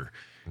do here.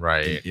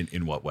 Right.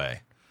 In what way?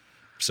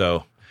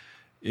 So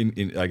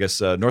I guess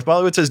North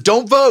Mollywood says,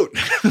 don't vote.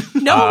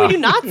 No, we do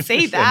not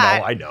say that.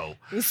 No, I know.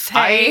 We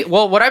say,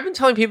 what I've been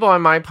telling people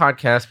on my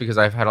podcast, because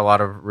I've had a lot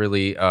of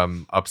really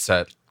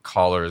upset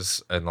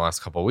callers in the last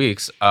couple of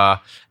weeks,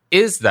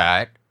 is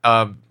that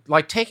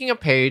like taking a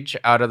page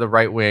out of the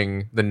right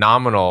wing, the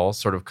nominal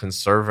sort of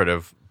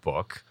conservative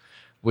book,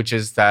 which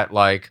is that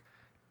like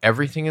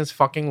everything is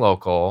fucking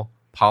local.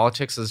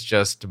 Politics is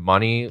just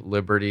money,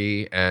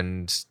 liberty,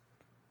 and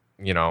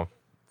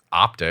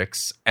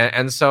optics.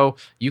 And so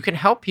you can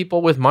help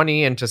people with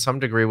money and to some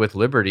degree with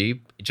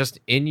liberty just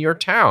in your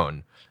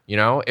town.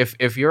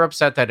 If you're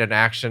upset that an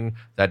action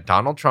that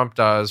Donald Trump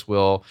does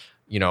will,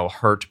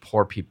 hurt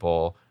poor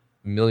people,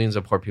 millions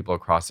of poor people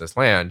across this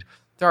land,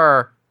 there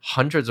are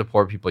hundreds of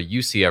poor people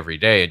you see every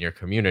day in your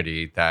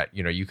community that,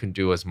 you can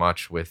do as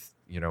much with,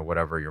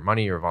 whatever your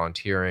money, your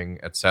volunteering,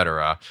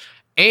 etc.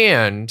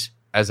 And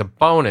as a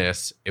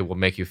bonus, it will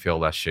make you feel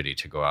less shitty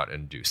to go out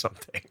and do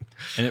something.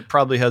 And it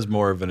probably has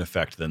more of an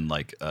effect than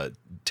like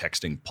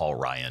texting Paul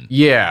Ryan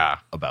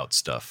about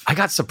stuff. I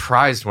got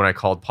surprised when I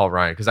called Paul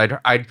Ryan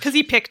because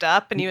he picked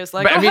up and he was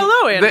like,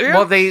 hello,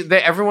 Andrew.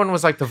 Everyone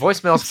was like, the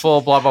voicemail's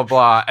full, blah, blah,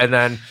 blah. And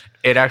then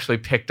it actually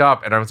picked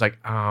up and I was like,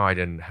 oh, I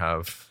didn't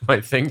have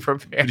my thing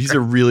prepared. But he's a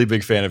really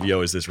big fan of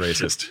Yo, Is This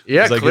Racist?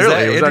 Yeah, like,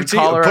 clearly. It was on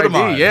caller Put him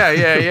ID. on.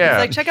 Yeah. He's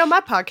like, check out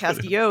my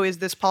podcast. Yo, Is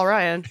This Paul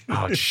Ryan?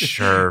 Oh,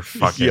 sure.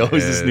 Fucking Yo,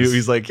 is this new?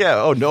 He's like, yeah.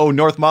 Oh, no,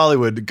 North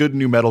Mollywood. Good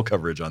new metal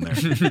coverage on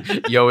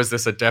there. Yo, is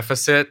this a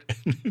deficit?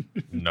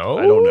 No.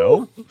 I don't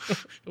know.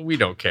 We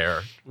don't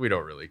care. We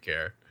don't really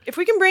care. If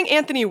we can bring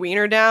Anthony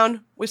Weiner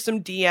down with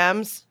some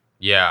DMs,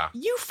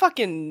 you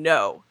fucking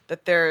know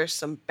that there are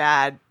some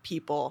bad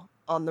people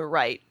on the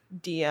right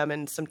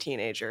DMing some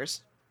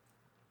teenagers.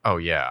 Oh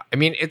yeah. I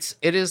mean, it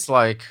is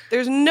like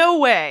there's no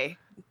way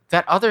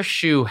that other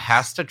shoe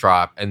has to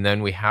drop, and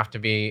then we have to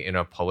be in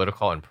a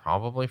political and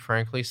probably,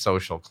 frankly,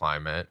 social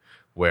climate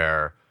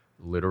where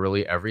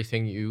literally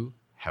everything you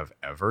have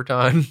ever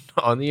done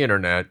on the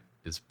internet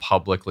is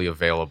publicly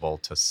available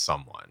to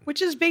someone.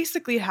 Which is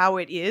basically how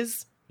it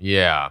is.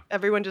 Yeah.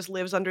 Everyone just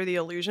lives under the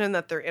illusion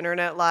that their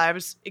internet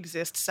lives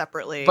exist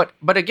separately.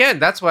 But again,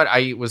 that's what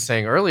I was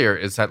saying earlier,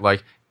 is that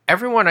like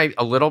everyone,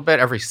 a little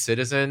bit, every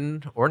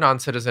citizen or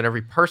non-citizen,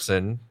 every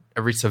person,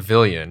 every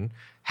civilian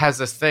has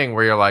this thing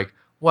where you're like,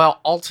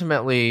 well,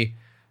 ultimately,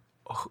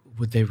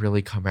 would they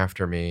really come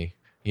after me?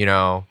 You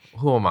know,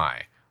 who am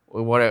I?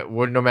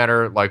 No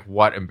matter like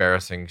what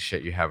embarrassing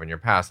shit you have in your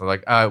past, they're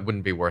like, it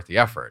wouldn't be worth the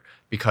effort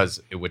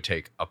because it would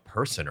take a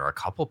person or a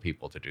couple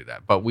people to do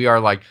that. But we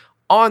are like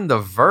on the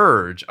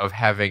verge of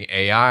having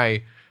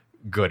AI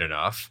good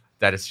enough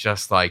that it's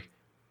just like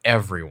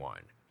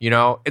everyone, you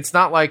know, it's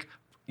not like,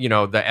 you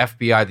know, the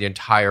FBI, the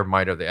entire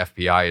might of the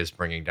FBI is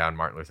bringing down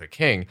Martin Luther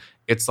King.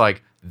 It's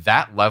like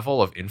that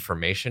level of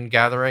information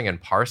gathering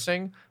and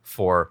parsing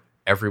for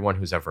everyone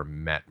who's ever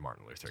met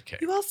Martin Luther King.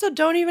 You also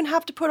don't even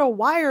have to put a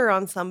wire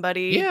on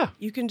somebody. Yeah.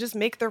 You can just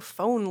make their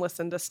phone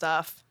listen to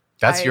stuff.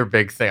 That's your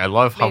big thing. I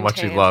love how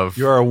much you love.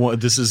 You are a one.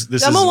 This is.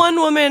 I'm a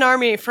one-woman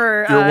army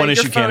for. You're a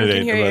one-issue your phone candidate.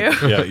 Can hear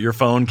you. Yeah, your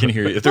phone can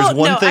hear you. If there's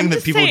one thing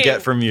that people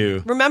get from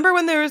you, remember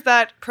when there was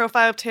that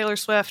profile of Taylor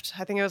Swift?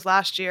 I think it was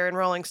last year in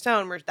Rolling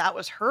Stone, where that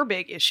was her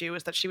big issue,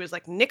 is that she was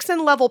like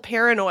Nixon-level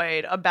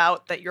paranoid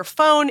about that your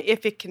phone,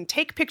 if it can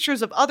take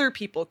pictures of other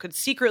people, could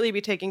secretly be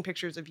taking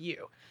pictures of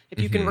you. If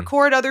you can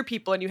record other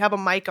people and you have a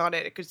mic on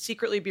it, it could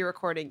secretly be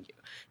recording you.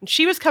 And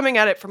she was coming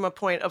at it from a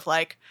point of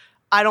like,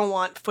 I don't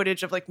want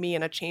footage of like me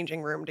in a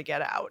changing room to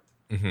get out.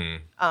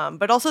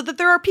 But also that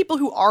there are people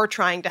who are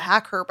trying to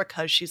hack her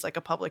because she's like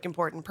a public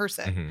important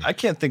person. I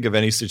can't think of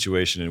any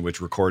situation in which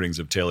recordings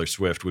of Taylor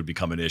Swift would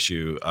become an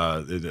issue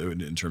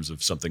in terms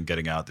of something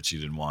getting out that she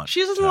didn't want.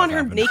 She doesn't want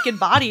her naked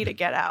body to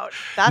get out.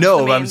 That's no,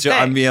 the main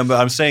thing.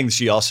 I'm saying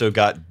she also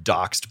got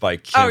doxxed by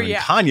Kim and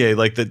Kanye.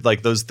 Like that,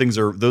 like those things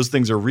are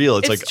real.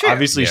 It's like true.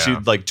 Obviously she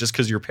like just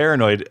because you're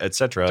paranoid,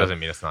 etc. Doesn't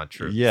mean it's not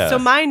true. Yeah. So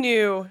my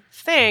new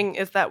thing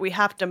is that we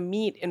have to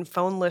meet in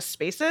phoneless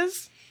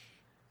spaces.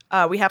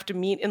 We have to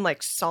meet in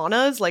like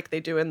saunas like they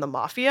do in the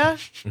mafia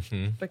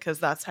because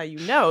that's how you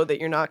know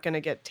that you're not going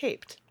to get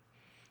taped.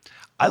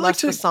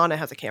 Unless the sauna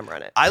has a camera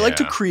in it. I like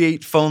to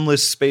create phoneless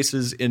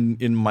spaces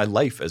in my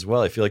life as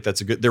well. I feel like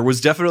that's there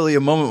was definitely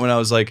a moment when I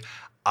was like,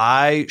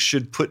 I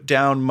should put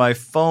down my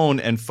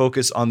phone and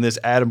focus on this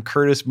Adam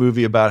Curtis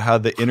movie about how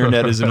the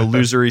internet is an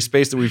illusory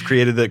space that we've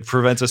created that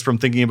prevents us from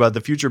thinking about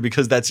the future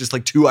because that's just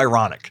like too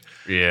ironic.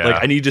 Yeah.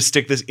 Like I need to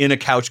stick this in a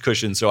couch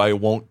cushion so I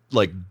won't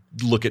like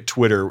look at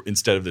Twitter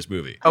instead of this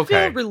movie. I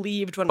feel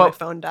relieved when my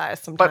phone dies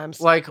sometimes.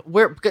 But like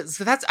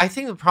I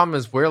think the problem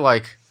is we're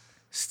like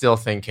still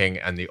thinking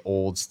in the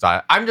old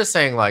style. I'm just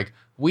saying like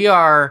we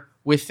are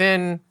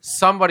within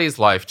somebody's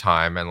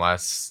lifetime,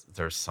 unless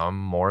there's some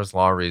Moore's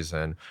Law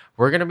reason,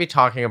 we're going to be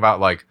talking about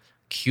like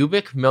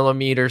cubic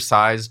millimeter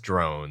sized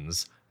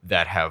drones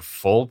that have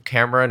full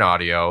camera and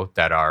audio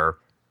that are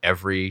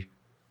every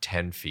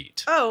 10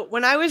 feet. Oh,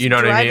 when I was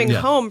driving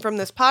home from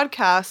this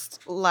podcast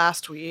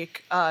last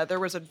week, there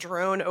was a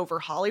drone over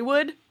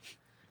Hollywood.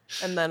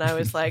 And then I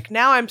was like,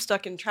 now I'm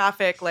stuck in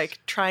traffic, like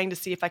trying to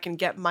see if I can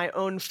get my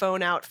own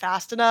phone out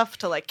fast enough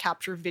to like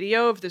capture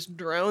video of this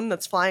drone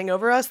that's flying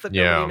over us that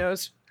nobody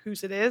knows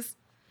whose it is.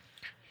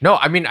 No,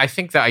 I mean, I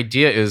think the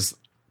idea is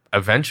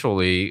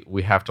eventually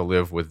we have to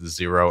live with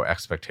zero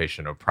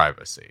expectation of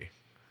privacy.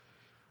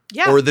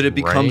 Yeah. Or that it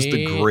becomes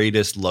the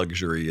greatest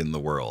luxury in the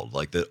world.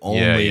 Like that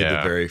only the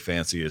very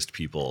fanciest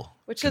people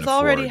Which has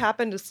already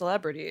happened to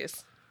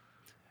celebrities.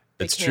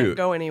 They can't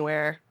go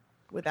anywhere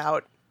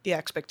without the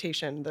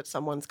expectation that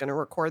someone's going to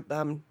record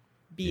them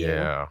being.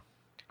 Yeah.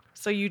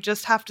 So you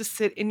just have to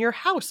sit in your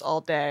house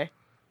all day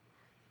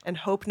and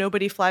hope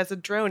nobody flies a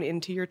drone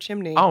into your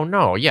chimney. Oh,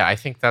 no. Yeah, I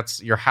think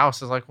that's your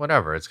house is like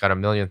whatever. It's got a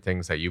million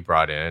things that you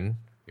brought in.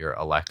 Your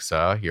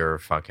Alexa, your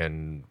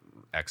fucking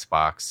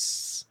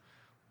Xbox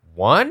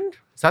One?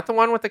 Is that the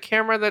one with the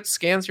camera that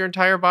scans your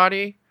entire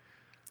body?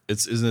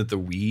 Isn't it the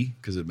Wii?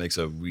 Because it makes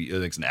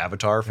an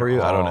avatar for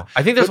you. I don't know.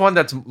 I think there's one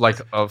that's like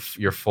of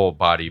your full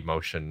body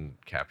motion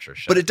capture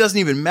shit. But it doesn't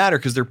even matter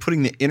because they're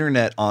putting the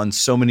internet on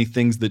so many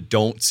things that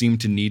don't seem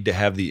to need to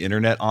have the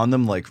internet on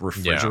them, like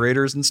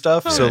refrigerators and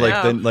stuff. So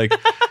then like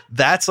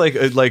that's like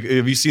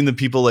have you seen the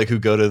people like who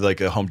go to like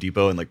a Home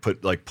Depot and like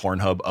put like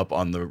Pornhub up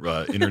on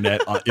the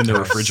internet in the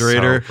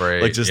refrigerator, so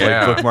like just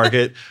like bookmark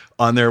it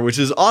on there, which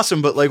is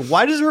awesome. But like,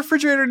 why does a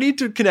refrigerator need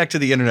to connect to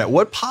the internet?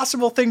 What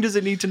possible thing does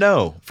it need to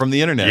know from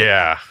the internet?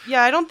 Yeah.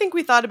 Yeah, I don't think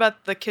we thought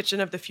about the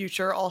kitchen of the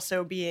future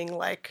also being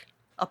like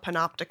a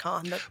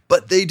panopticon.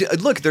 But they do,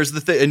 look, there's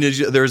the thing, and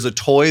there's a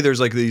toy. There's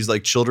like these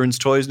like children's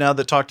toys now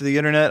that talk to the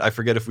internet. I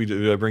forget if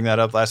did I bring that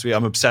up last week.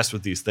 I'm obsessed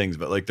with these things,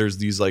 but like there's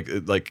these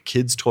like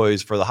kids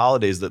toys for the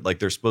holidays that like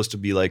they're supposed to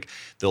be like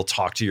they'll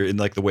talk to you in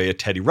like the way a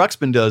Teddy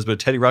Ruxpin does, but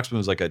Teddy Ruxpin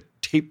was like a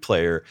tape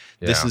player.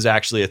 Yeah. This is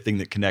actually a thing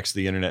that connects to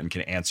the internet and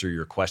can answer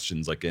your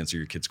questions, like answer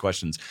your kids'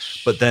 questions,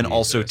 but then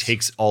also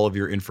takes all of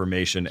your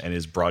information and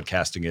is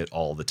broadcasting it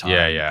all the time.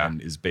 Yeah.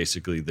 And is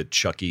basically the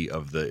Chucky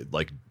of the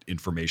like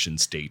information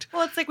state.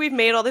 Well, it's like we've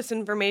made all this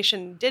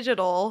information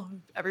digital.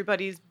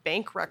 Everybody's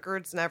bank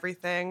records and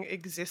everything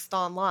exist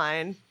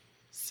online.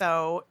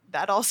 So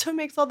that also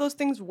makes all those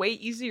things way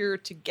easier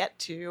to get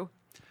to.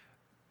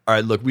 All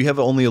right, look, we have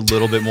only a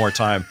little bit more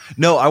time.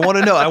 No, I want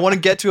to know. I want to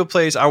get to a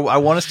place. I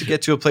want us to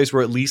get to a place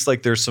where at least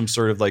like there's some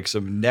sort of like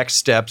some next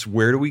steps.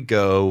 Where do we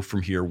go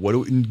from here?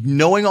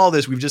 Knowing all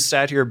this, we've just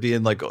sat here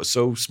being like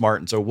so smart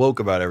and so woke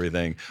about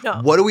everything.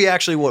 No. What do we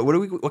actually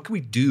what can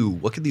we do?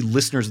 What can the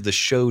listeners of the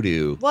show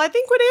do? Well, I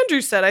think what Andrew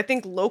said, I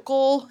think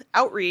local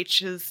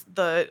outreach is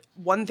the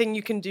one thing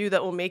you can do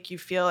that will make you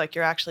feel like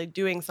you're actually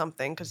doing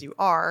something, because you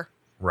are.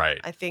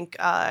 Right. I think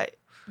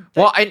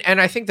well,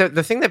 and I think that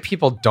the thing that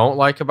people don't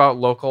like about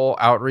local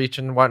outreach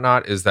and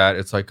whatnot is that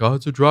it's like, oh,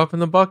 it's a drop in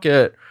the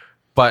bucket.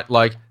 But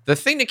like the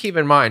thing to keep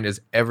in mind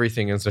is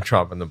everything is a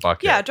drop in the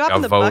bucket. Yeah, drop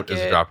in the bucket. A vote bucket.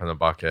 is a drop in the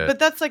bucket. But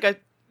that's like I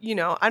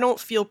don't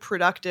feel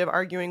productive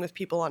arguing with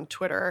people on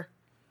Twitter.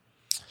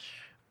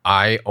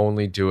 I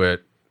only do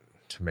it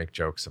to make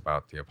jokes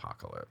about the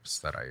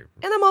apocalypse And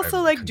I'm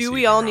also like, do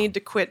we all wrong. need to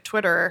quit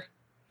Twitter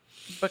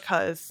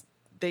because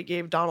they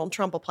gave Donald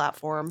Trump a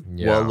platform?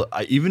 Yeah. Well,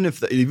 even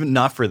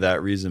not for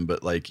that reason,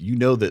 but like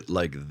that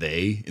like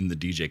they in the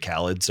DJ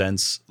Khaled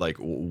sense like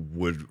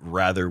would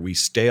rather we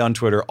stay on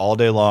Twitter all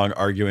day long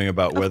arguing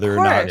about whether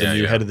or not the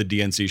new head of the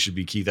DNC should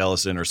be Keith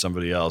Ellison or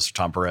somebody else,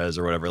 Tom Perez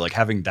or whatever. Like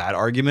having that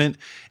argument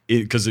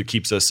because it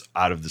keeps us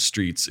out of the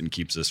streets and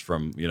keeps us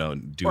from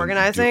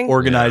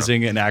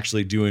organizing and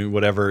actually doing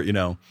whatever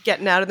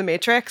Getting out of the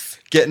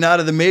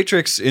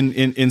matrix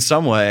in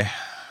some way.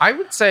 I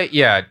would say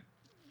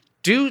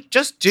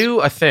just do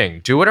a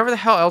thing. Do whatever the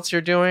hell else you're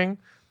doing,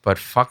 but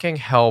fucking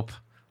help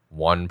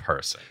one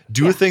person.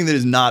 Do a thing that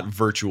is not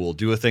virtual.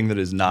 Do a thing that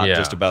is not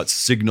just about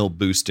signal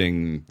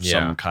boosting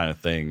some kind of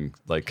thing.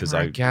 Like, because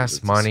I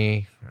guess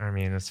money. I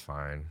mean, it's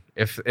fine.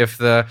 If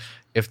the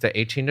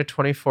 18 to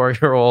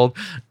 24-year-old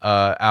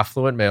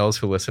affluent males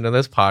who listen to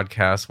this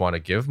podcast want to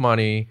give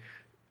money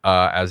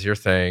as your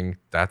thing,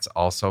 that's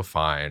also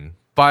fine.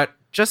 But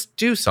just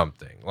do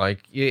something. Like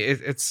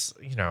it's.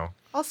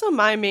 Also,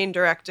 my main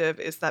directive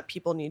is that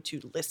people need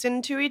to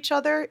listen to each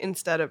other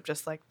instead of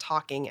just like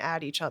talking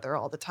at each other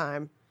all the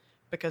time,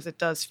 because it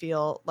does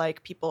feel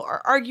like people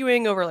are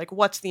arguing over like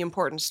what's the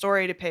important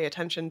story to pay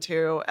attention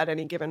to at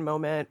any given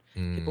moment.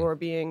 People were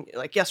being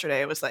like yesterday,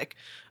 it was like,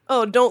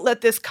 oh, don't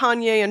let this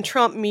Kanye and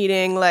Trump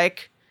meeting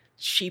like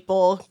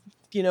sheeple,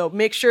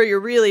 make sure you're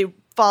really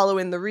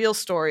following the real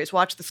stories.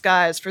 Watch the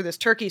skies for this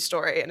turkey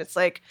story. And it's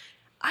like,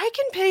 I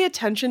can pay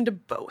attention to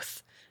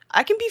both.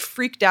 I can be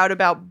freaked out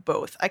about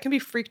both. I can be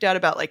freaked out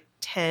about like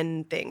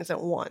 10 things at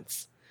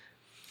once.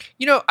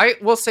 I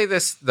will say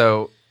this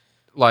though,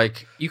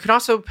 like you can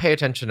also pay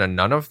attention to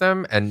none of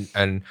them.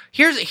 And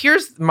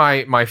here's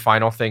my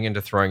final thing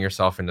into throwing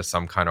yourself into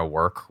some kind of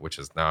work, which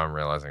is now I'm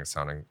realizing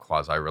sounding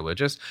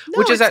quasi-religious,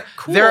 which is that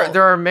cool.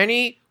 there are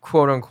many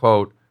quote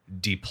unquote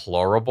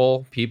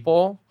deplorable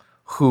people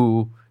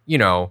who,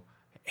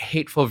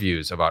 hateful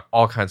views about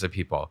all kinds of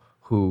people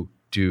who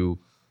do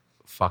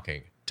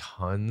fucking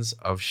tons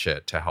of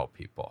shit to help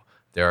people.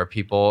 There are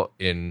people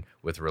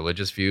with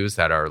religious views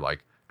that are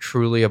like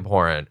truly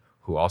abhorrent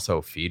who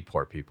also feed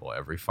poor people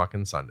every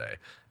fucking Sunday.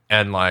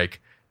 And like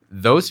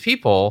those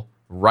people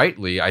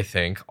rightly, I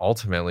think,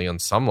 ultimately on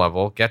some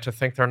level get to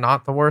think they're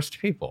not the worst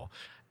people.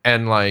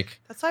 And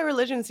like that's why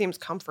religion seems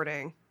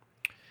comforting.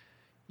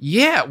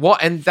 Yeah, well,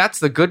 and that's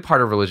the good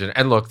part of religion.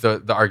 And look,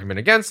 the argument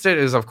against it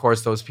is, of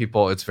course, those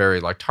people, it's very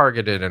like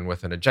targeted and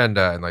with an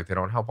agenda, and like they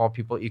don't help all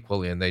people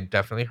equally, and they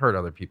definitely hurt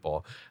other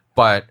people.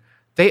 But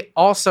they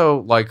also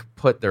like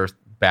put their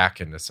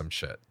back into some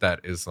shit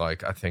that is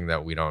like a thing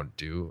that we don't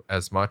do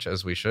as much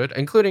as we should,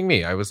 including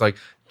me. I was like,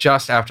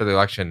 just after the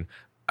election,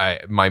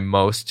 my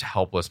most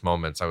helpless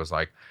moments, I was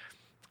like,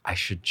 I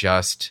should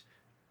just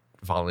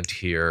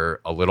volunteer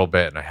a little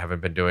bit, and I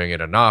haven't been doing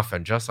it enough,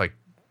 and just like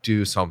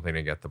do something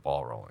to get the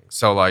ball rolling.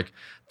 So like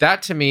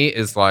that to me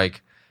is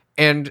like,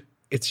 and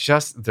it's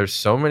just, there's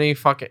so many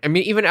fucking, I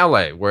mean, even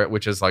LA,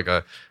 which is like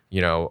a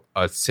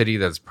city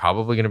that's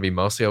probably going to be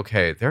mostly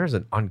okay. There's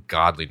an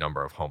ungodly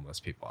number of homeless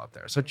people out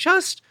there. So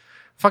just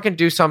fucking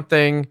do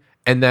something.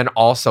 And then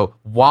also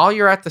while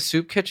you're at the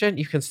soup kitchen,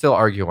 you can still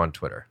argue on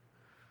Twitter.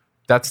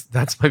 That's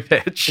my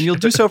pitch. And you'll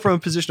do so from a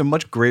position of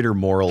much greater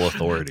moral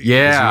authority.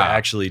 Yeah. Because you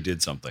actually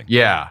did something.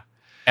 Yeah.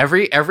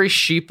 Every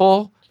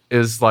sheeple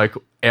is like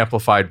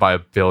amplified by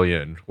 1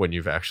 billion when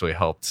you've actually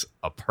helped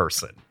a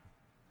person.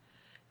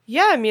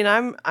 Yeah, I mean,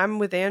 I'm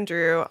with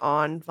Andrew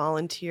on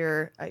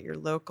volunteer at your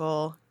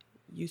local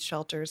youth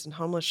shelters and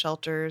homeless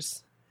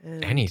shelters.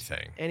 And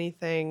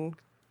anything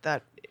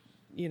that,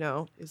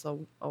 is a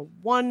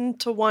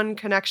one-to-one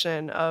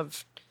connection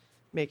of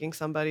making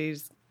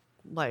somebody's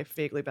life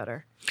vaguely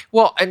better.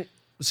 Well, and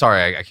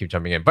sorry, I keep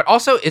jumping in, but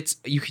also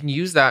you can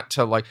use that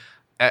to like,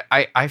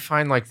 I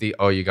find like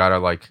you gotta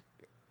like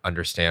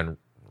understand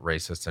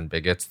racists and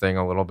bigots thing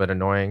a little bit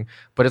annoying,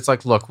 but it's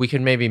like, look, we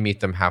can maybe meet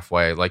them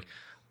halfway. Like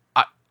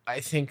I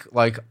think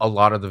like a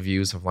lot of the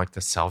views of like the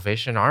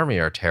Salvation Army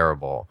are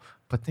terrible,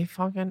 but they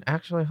fucking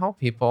actually help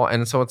people.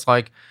 And so it's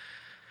like,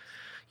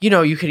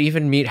 you could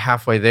even meet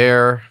halfway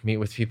there, meet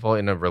with people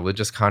in a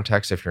religious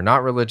context if you're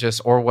not religious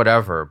or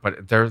whatever.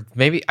 But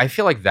I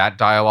feel like that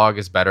dialogue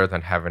is better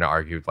than having to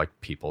argue like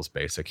people's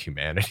basic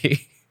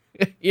humanity.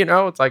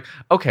 It's like,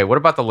 okay, what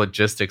about the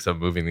logistics of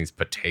moving these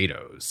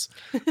potatoes?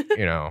 I don't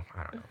know.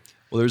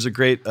 Well, there's a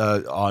great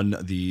on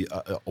the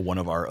one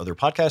of our other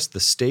podcasts, The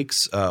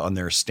Stakes, on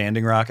their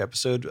Standing Rock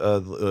episode,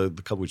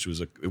 which was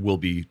it will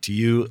be to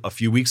you a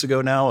few weeks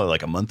ago now,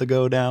 like a month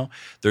ago now.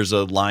 There's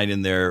a line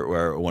in there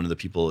where one of the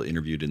people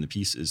interviewed in the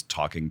piece is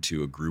talking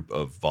to a group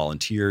of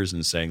volunteers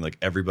and saying like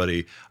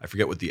everybody, I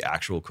forget what the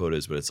actual quote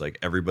is, but it's like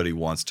everybody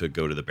wants to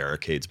go to the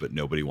barricades, but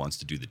nobody wants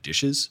to do the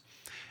dishes.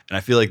 And I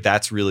feel like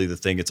that's really the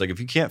thing. It's like if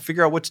you can't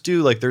figure out what to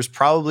do, like there's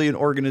probably an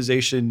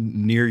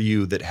organization near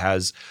you that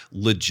has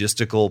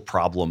logistical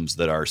problems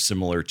that are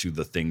similar to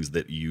the things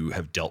that you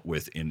have dealt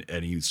with in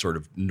any sort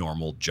of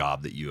normal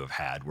job that you have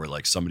had, where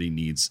like somebody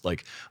needs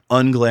like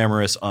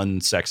unglamorous,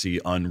 unsexy,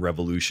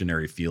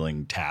 unrevolutionary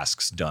feeling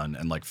tasks done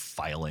and like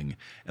filing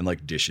and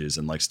like dishes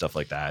and like stuff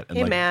like that. And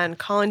hey, like, man,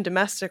 calling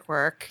domestic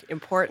work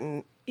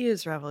important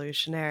is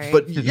revolutionary.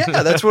 But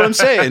yeah, that's what I'm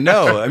saying.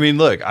 No, I mean,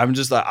 look, I'm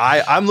just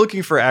I'm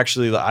looking for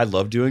actually. I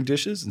love doing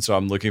dishes, and so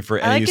I'm looking for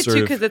any I like it sort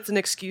too of because it's an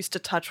excuse to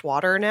touch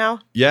water now.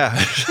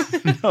 Yeah,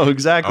 no,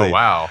 exactly. Oh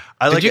wow!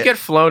 Did you get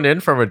flown in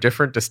from a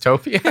different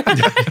dystopia?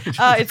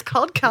 It's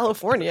called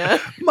California.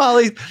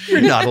 Molly,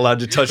 you're not allowed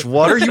to touch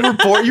water. You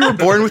were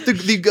born with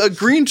the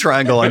green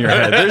triangle on your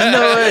head. There's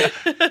no way.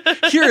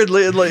 Here,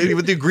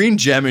 with the green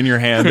gem in your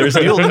hand,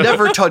 you'll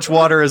never touch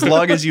water as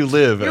long as you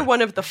live. You're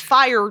one of the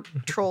fire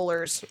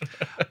trollers.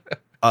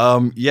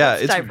 Yeah,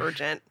 it's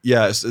divergent.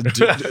 Yes.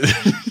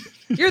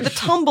 You're the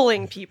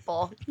tumbling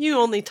people. You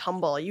only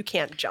tumble. You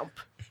can't jump.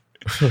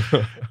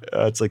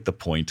 It's like the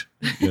point.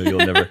 You'll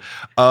never.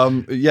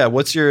 Yeah.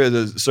 What's your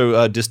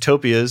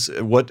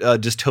dystopias? What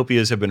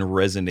dystopias have been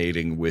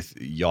resonating with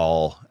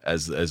y'all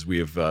as we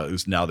have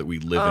now that we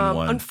live in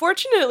one?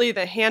 Unfortunately,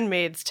 The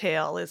Handmaid's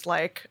Tale is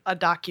like a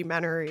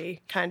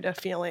documentary kind of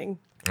feeling.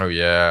 Oh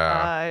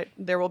yeah.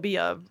 There will be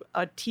a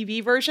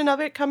TV version of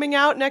it coming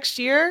out next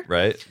year.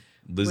 Right.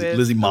 With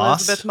Lizzie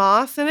Moss. Elizabeth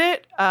Moss in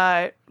it.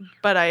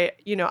 But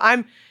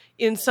I'm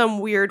in some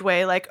weird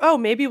way like, oh,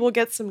 maybe we'll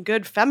get some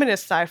good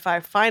feminist sci-fi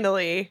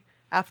finally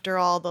after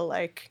all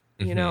the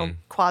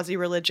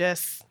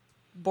quasi-religious,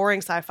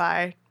 boring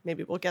sci-fi.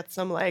 Maybe we'll get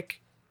some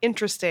like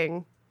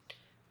interesting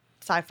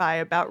sci-fi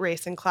about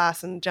race and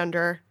class and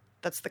gender.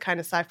 That's the kind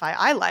of sci-fi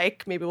I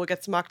like. Maybe we'll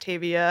get some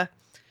Octavia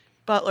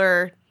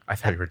Butler. I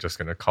thought you were just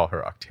going to call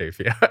her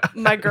Octavia.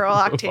 My girl,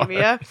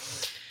 Octavia.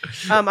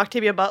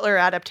 Octavia Butler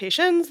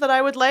adaptations that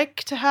I would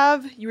like to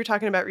have. You were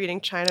talking about reading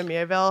China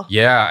Miéville.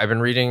 Yeah, I've been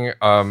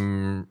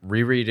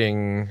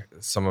rereading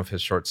some of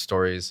his short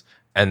stories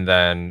and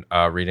then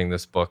reading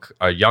this book,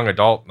 a young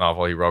adult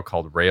novel he wrote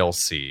called Rail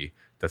Sea.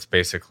 That's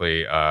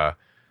basically a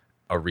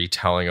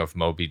retelling of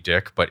Moby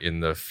Dick, but in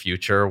the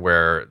future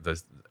where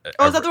is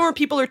that the one where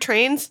people are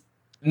trains?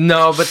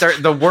 No, but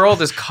the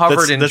world is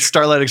covered that's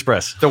Starlight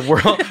Express. The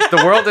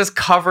world is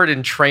covered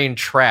in train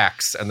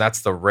tracks, and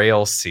that's the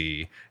Rail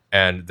Sea.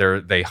 And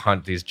they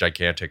hunt these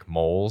gigantic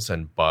moles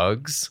and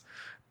bugs,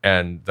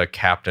 and the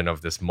captain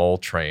of this mole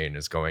train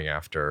is going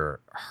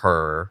after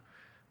her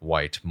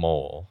white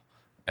mole,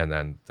 and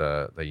then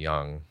the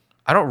young.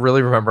 I don't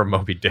really remember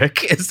Moby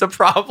Dick is the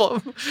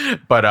problem,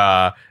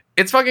 but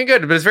it's fucking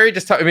good. But it's very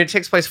it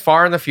takes place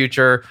far in the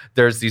future.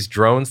 There's these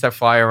drones that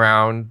fly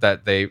around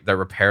that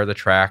repair the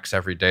tracks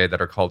every day that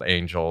are called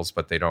angels,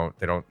 but they don't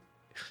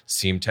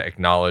seem to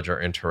acknowledge or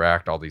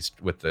interact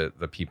with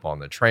the people on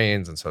the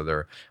trains, and so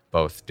they're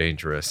both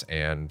dangerous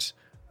and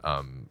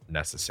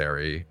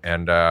necessary.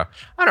 And I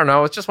don't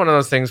know, it's just one of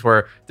those things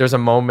where there's a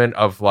moment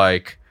of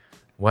like,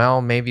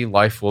 well, maybe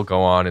life will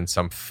go on in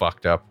some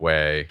fucked up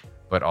way,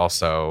 but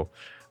also,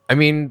 I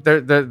mean,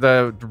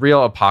 the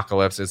real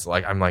apocalypse is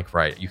like, I'm like,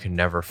 right, you can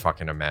never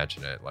fucking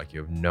imagine it. Like, you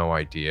have no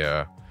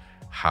idea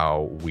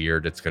how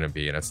weird it's going to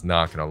be, and it's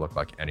not going to look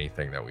like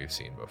anything that we've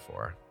seen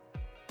before.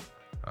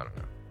 I don't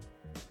know.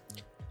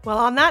 Well,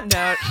 on that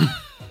note,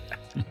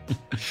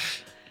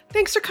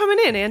 thanks for coming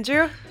in,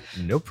 Andrew.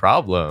 No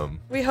problem.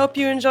 We hope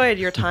you enjoyed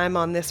your time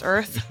on this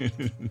earth.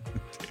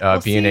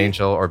 Be an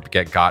angel or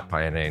get got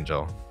by an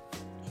angel.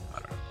 I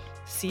don't know.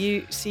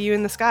 See you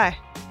in the sky.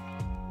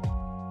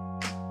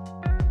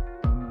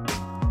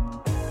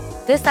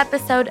 This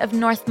episode of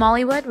North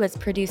Mollywood was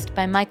produced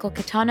by Michael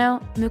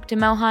Catano, Mukta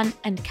Mohan,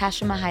 and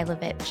Kasia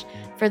Mihailovich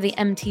for the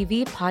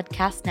MTV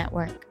Podcast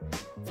Network.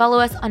 Follow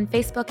us on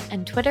Facebook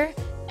and Twitter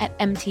at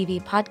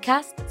MTV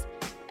Podcasts,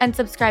 and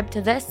subscribe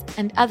to this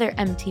and other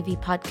MTV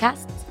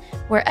podcasts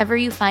wherever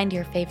you find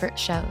your favorite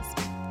shows.